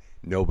stunned that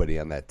nobody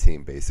on that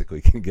team basically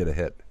can get a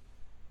hit.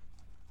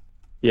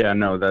 Yeah,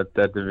 no, that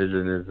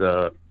division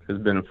has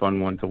been a fun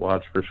one to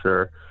watch for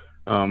sure,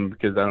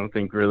 because I don't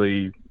think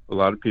really a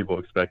lot of people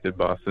expected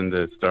Boston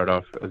to start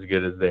off as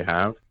good as they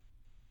have.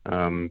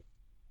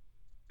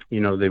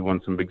 They've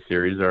won some big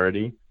series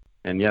already,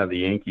 and yeah, the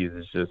Yankees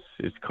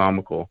is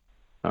comical.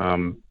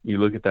 You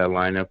look at that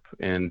lineup,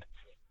 and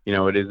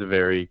it is a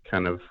very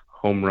kind of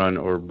home run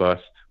or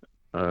bust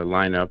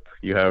lineup.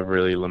 You have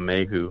really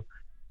LeMahieu,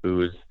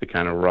 who is the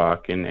kind of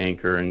rock and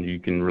anchor, and you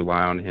can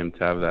rely on him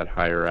to have that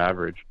higher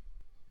average.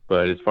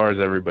 But as far as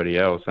everybody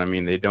else, I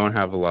mean, they don't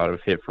have a lot of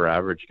hit for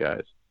average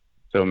guys.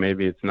 So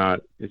maybe it's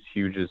not as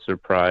huge a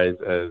surprise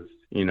as,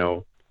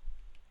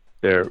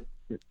 their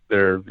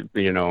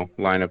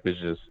lineup is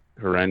just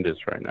horrendous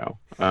right now.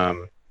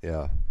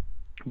 Yeah.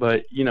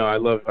 But I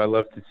love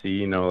to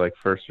see, like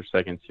first or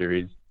second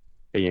series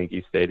at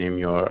Yankee Stadium,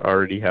 you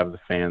already have the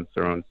fans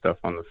throwing stuff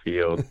on the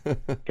field,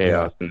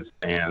 chaos in the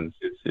stands.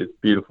 It's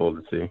beautiful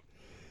to see.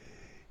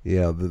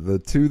 Yeah, the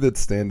two that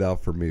stand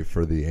out for me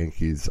for the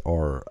Yankees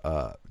are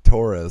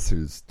Torres,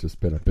 who's just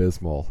been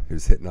abysmal,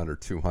 who's hitting under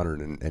 200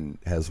 and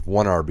has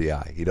one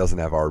RBI. He doesn't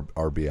have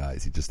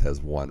RBIs. He just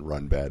has one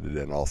run batted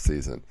in all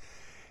season.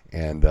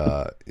 And,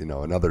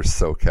 another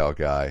SoCal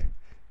guy,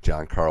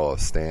 Giancarlo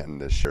Stanton,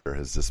 this year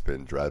has just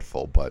been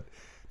dreadful, but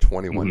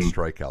 21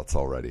 strikeouts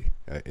already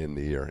in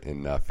the year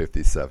in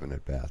 57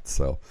 at-bats.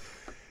 So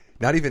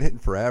not even hitting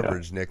for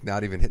average, Nick,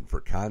 not even hitting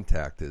for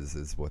contact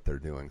is what they're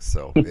doing.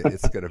 So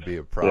it's going to be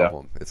a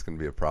problem. Yeah. It's going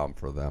to be a problem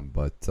for them.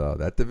 But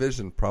that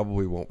division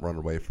probably won't run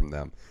away from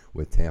them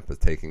with Tampa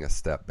taking a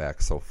step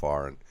back so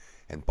far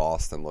and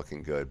Boston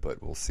looking good.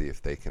 But we'll see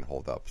if they can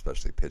hold up,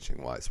 especially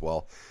pitching-wise.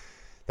 Well,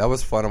 that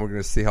was fun, and we're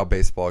going to see how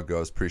baseball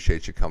goes.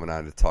 Appreciate you coming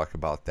on to talk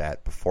about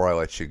that. Before I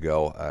let you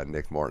go,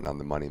 Nick Morton on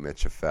the Money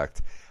Mitch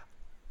Effect.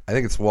 I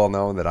think it's well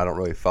known that I don't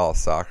really follow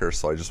soccer,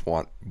 so I just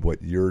want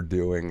what you're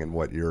doing and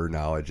what your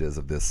knowledge is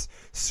of this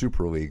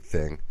Super League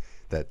thing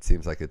that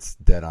seems like it's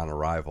dead on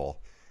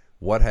arrival.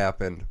 What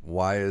happened?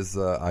 Why is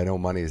I know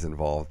money is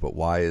involved, but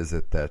why is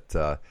it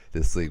that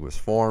this league was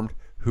formed?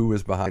 Who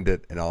is behind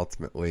it? And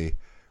ultimately,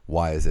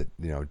 why is it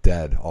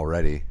dead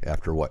already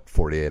after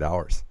 48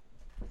 hours?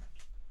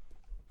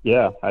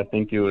 Yeah, I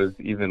think it was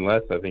even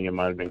less. I think it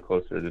might have been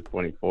closer to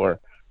 24.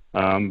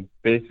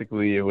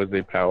 Basically, it was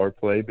a power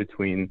play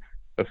between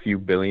a few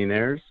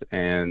billionaires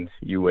and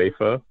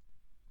UEFA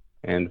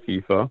and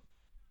FIFA.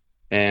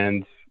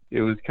 And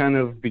it was kind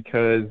of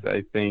because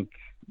I think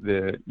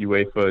the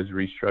UEFA is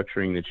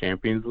restructuring the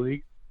Champions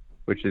League,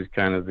 which is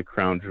kind of the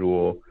crown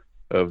jewel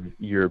of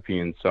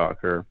European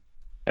soccer.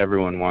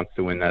 Everyone wants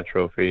to win that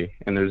trophy.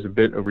 And there's a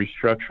bit of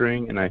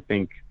restructuring, and I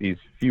think these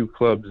few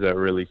clubs that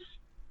really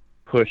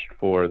pushed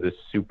for this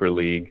Super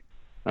League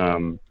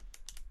kind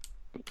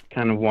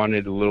of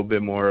wanted a little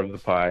bit more of the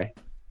pie,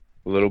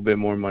 a little bit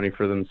more money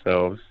for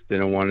themselves,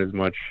 didn't want as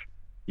much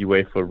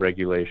UEFA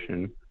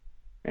regulation.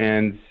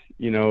 And,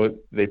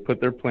 they put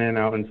their plan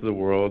out into the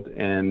world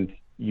and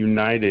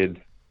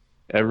united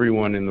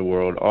everyone in the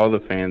world. All the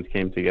fans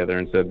came together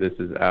and said, this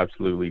is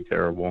absolutely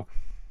terrible.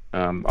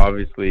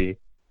 Obviously,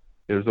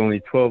 there's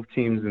only 12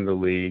 teams in the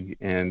league,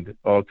 and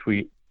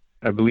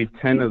I believe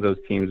 10 of those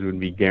teams would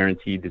be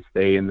guaranteed to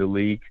stay in the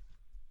league.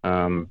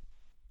 And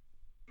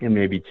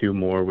maybe 2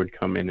 more would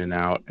come in and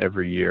out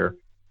every year.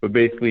 But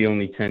basically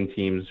only 10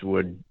 teams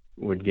would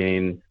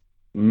gain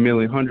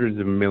hundreds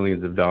of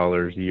millions of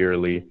dollars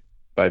yearly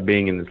by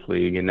being in this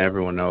league, and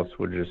everyone else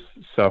would just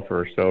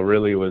suffer. So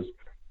really it was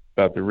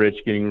about the rich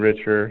getting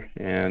richer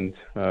and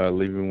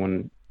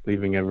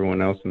leaving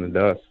everyone else in the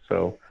dust.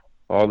 So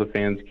all the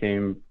fans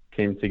came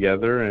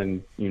together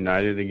and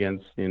united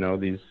against,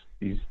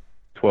 these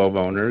 12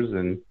 owners,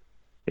 and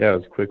it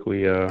was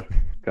quickly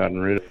gotten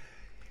rid of.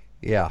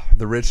 Yeah,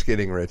 the rich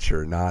getting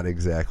richer, not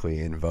exactly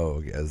in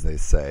vogue, as they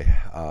say.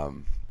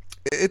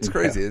 It's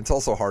crazy. Yeah. It's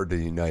also hard to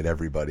unite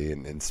everybody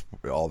and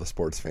all the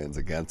sports fans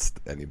against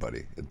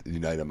anybody,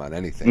 unite them on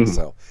anything. Mm-hmm.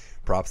 So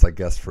props, I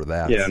guess, for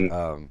that.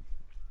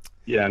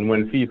 Yeah, and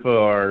when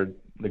FIFA are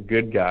the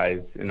good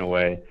guys, in a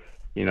way,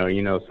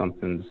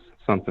 something's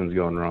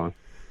going wrong.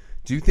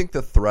 Do you think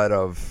the threat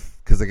of,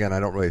 because again, I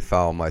don't really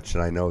follow much,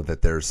 and I know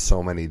that there's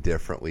so many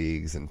different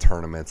leagues and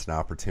tournaments and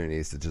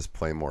opportunities to just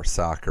play more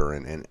soccer,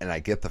 and I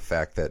get the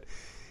fact that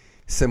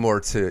similar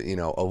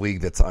to a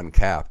league that's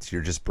uncapped,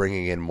 you're just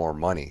bringing in more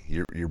money,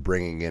 you're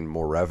bringing in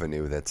more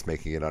revenue that's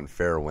making it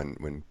unfair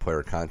when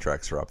player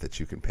contracts are up that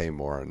you can pay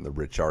more, and the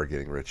rich are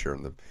getting richer,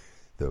 and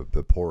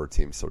the poorer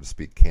teams, so to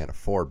speak, can't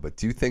afford. But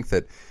do you think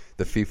that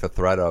the FIFA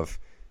threat of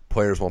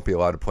players won't be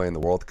allowed to play in the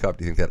World Cup,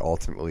 do you think that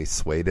ultimately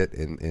swayed it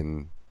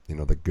in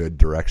the good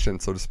direction,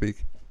 so to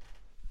speak?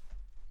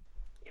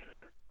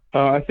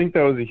 I think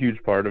that was a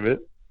huge part of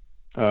it.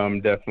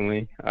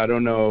 Definitely. I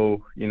don't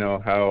know,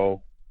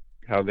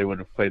 how they would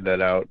have played that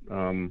out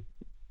on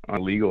a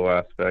legal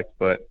aspect,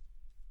 but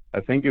I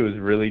think it was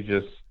really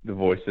just the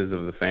voices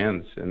of the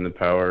fans and the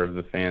power of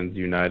the fans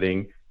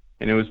uniting.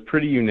 And it was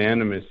pretty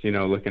unanimous,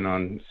 looking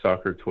on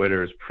soccer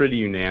Twitter, it's pretty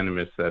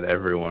unanimous that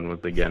everyone was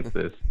against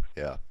this.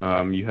 Yeah.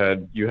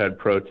 You had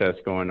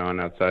protests going on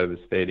outside of the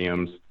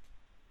stadiums.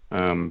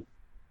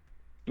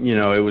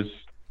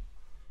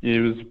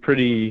 It was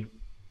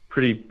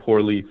pretty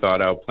poorly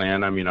thought out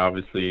plan. I mean,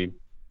 obviously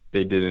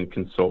they didn't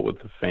consult with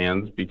the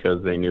fans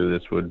because they knew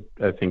this would,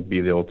 I think,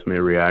 be the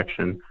ultimate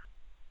reaction.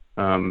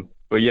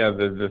 But yeah,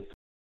 the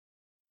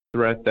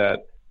threat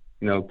that,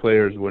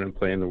 players wouldn't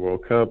play in the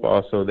World Cup.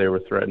 Also, they were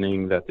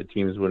threatening that the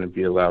teams wouldn't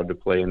be allowed to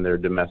play in their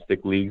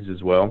domestic leagues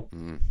as well.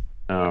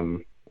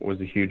 Was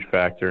a huge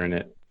factor in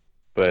it.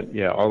 But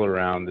yeah, all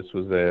around, this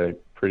was a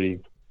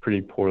pretty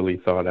poorly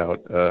thought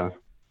out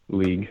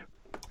league.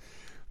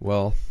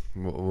 Well,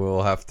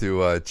 We'll have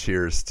to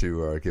cheers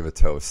to give a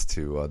toast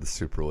to the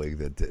Super League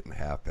that didn't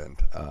happen.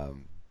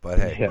 But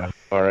hey, yeah,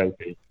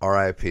 R.I.P.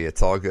 R.I.P.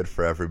 It's all good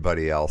for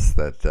everybody else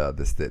that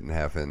this didn't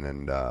happen,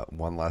 and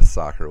one less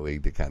soccer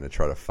league to kind of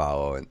try to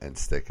follow and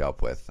stick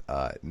up with.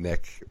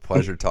 Nick,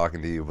 pleasure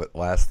talking to you. But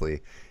lastly,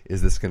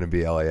 is this going to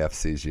be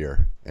LAFC's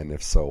year? And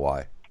if so,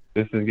 why?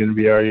 This is going to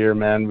be our year,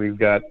 man. We've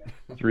got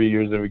 3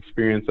 years of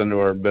experience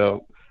under our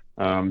belt.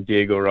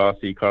 Diego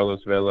Rossi,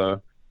 Carlos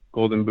Vela,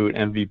 Golden Boot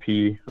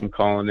MVP. I'm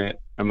calling it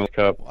MLS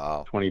Cup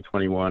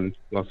 2021,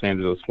 Los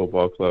Angeles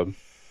Football Club.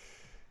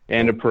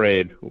 And a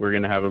parade. We're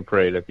going to have a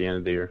parade at the end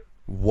of the year.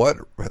 Well,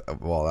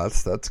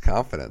 that's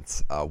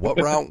confidence.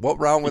 What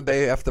round would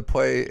they have to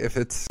play if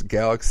it's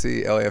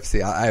Galaxy,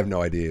 LAFC? I have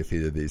no idea if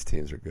either of these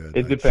teams are good.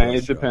 It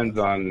depends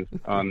on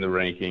the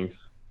rankings.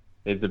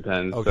 It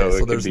depends. Okay, so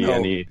it could be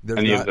any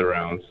of the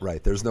rounds.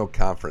 Right. There's no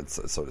conference,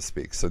 so to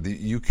speak. So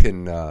you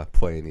can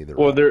play in either.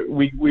 Well, round.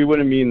 we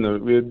wouldn't mean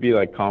we would be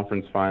like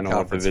conference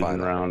final, division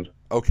final. Round.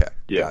 Okay.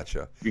 Yeah.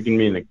 Gotcha. You can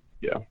mean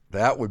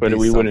that would but be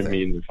we something. Wouldn't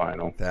mean the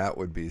final. That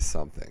would be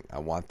something. I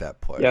want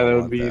that play. Yeah,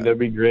 that'd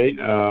be great.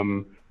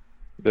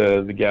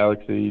 The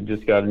Galaxy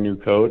just got a new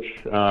coach,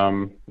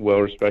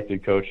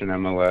 well-respected coach in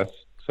MLS,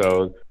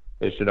 so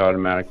they should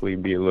automatically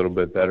be a little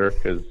bit better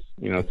because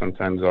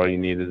sometimes all you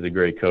need is a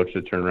great coach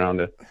to turn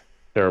around a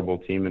terrible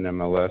team in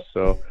MLS.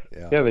 So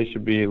yeah, they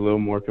should be a little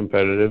more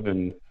competitive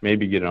and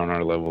maybe get on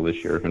our level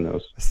this year. Who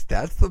knows?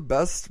 That's the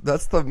best.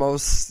 That's the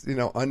most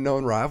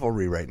unknown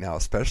rivalry right now,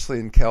 especially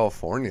in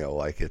California.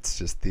 Like it's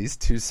just these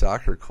two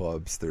soccer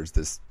clubs. There's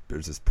this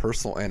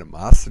personal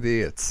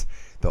animosity. It's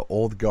the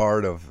old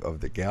guard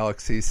of the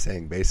Galaxy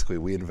saying basically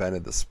we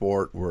invented the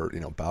sport. We're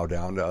bow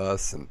down to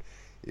us, and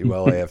you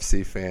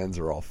LAFC fans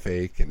are all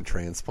fake and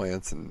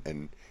transplants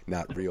and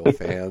not real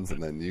fans.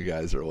 And then you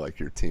guys are like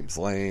your team's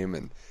lame,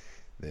 and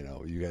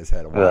you guys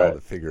had a while to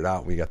figure it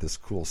out. We got this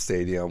cool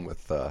stadium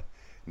with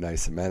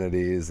nice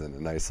amenities and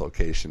a nice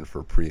location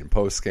for pre and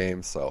post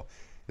game. So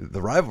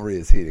the rivalry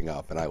is heating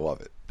up, and I love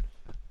it.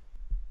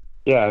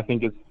 Yeah, I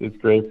think it's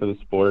great for the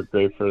sport,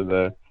 great for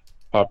the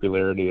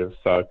popularity of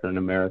soccer in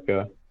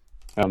America.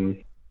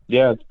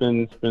 It's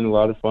been a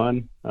lot of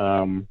fun.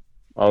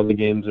 All the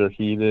games are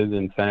heated,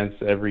 intense.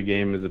 Every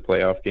game is a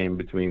playoff game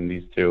between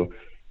these two,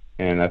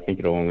 and I think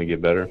it'll only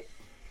get better.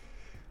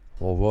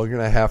 Well, we're going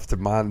to have to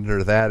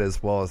monitor that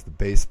as well as the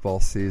baseball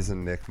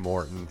season. Nick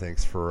Morton,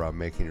 thanks for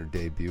making your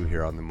debut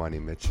here on the Money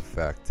Mitch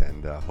Effect,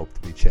 and hope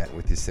to be chatting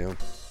with you soon.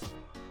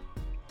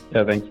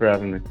 Yeah, thanks for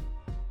having me.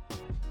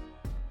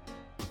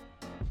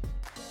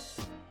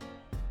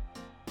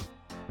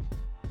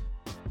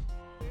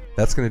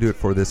 That's going to do it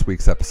for this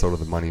week's episode of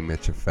the Money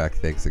Mitch Effect.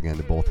 Thanks again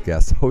to both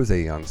guests,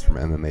 Jose Youngs from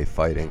MMA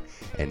Fighting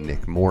and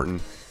Nick Morton.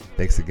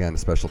 Thanks again, a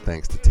special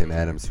thanks to Tim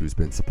Adams, who's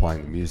been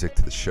supplying the music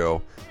to the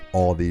show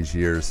all these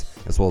years,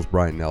 as well as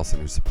Brian Nelson,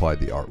 who supplied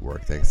the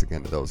artwork. Thanks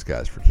again to those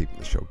guys for keeping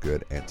the show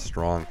good and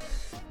strong.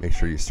 Make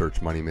sure you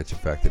search Money Mitch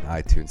Effect in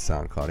iTunes,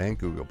 SoundCloud, and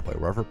Google Play,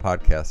 wherever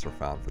podcasts are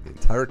found, for the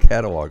entire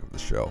catalog of the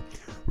show,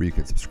 where you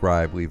can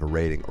subscribe, leave a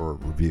rating, or a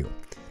review.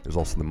 There's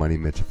also the Money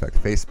Mitch Effect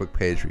Facebook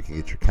page where you can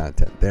get your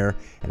content there,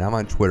 and I'm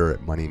on Twitter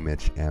at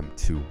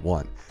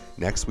MoneyMitchM21.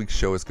 Next week's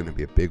show is going to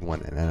be a big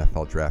one, an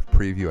NFL draft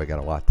preview. I got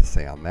a lot to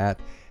say on that,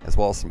 as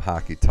well as some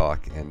hockey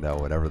talk and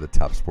whatever the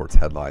top sports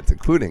headlines,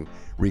 including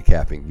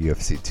recapping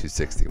UFC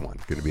 261.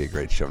 Going to be a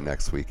great show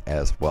next week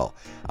as well.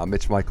 I'm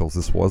Mitch Michaels.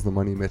 This was the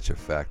Money Mitch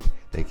Effect.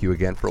 Thank you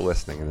again for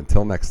listening, and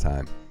until next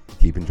time,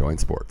 keep enjoying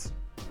sports.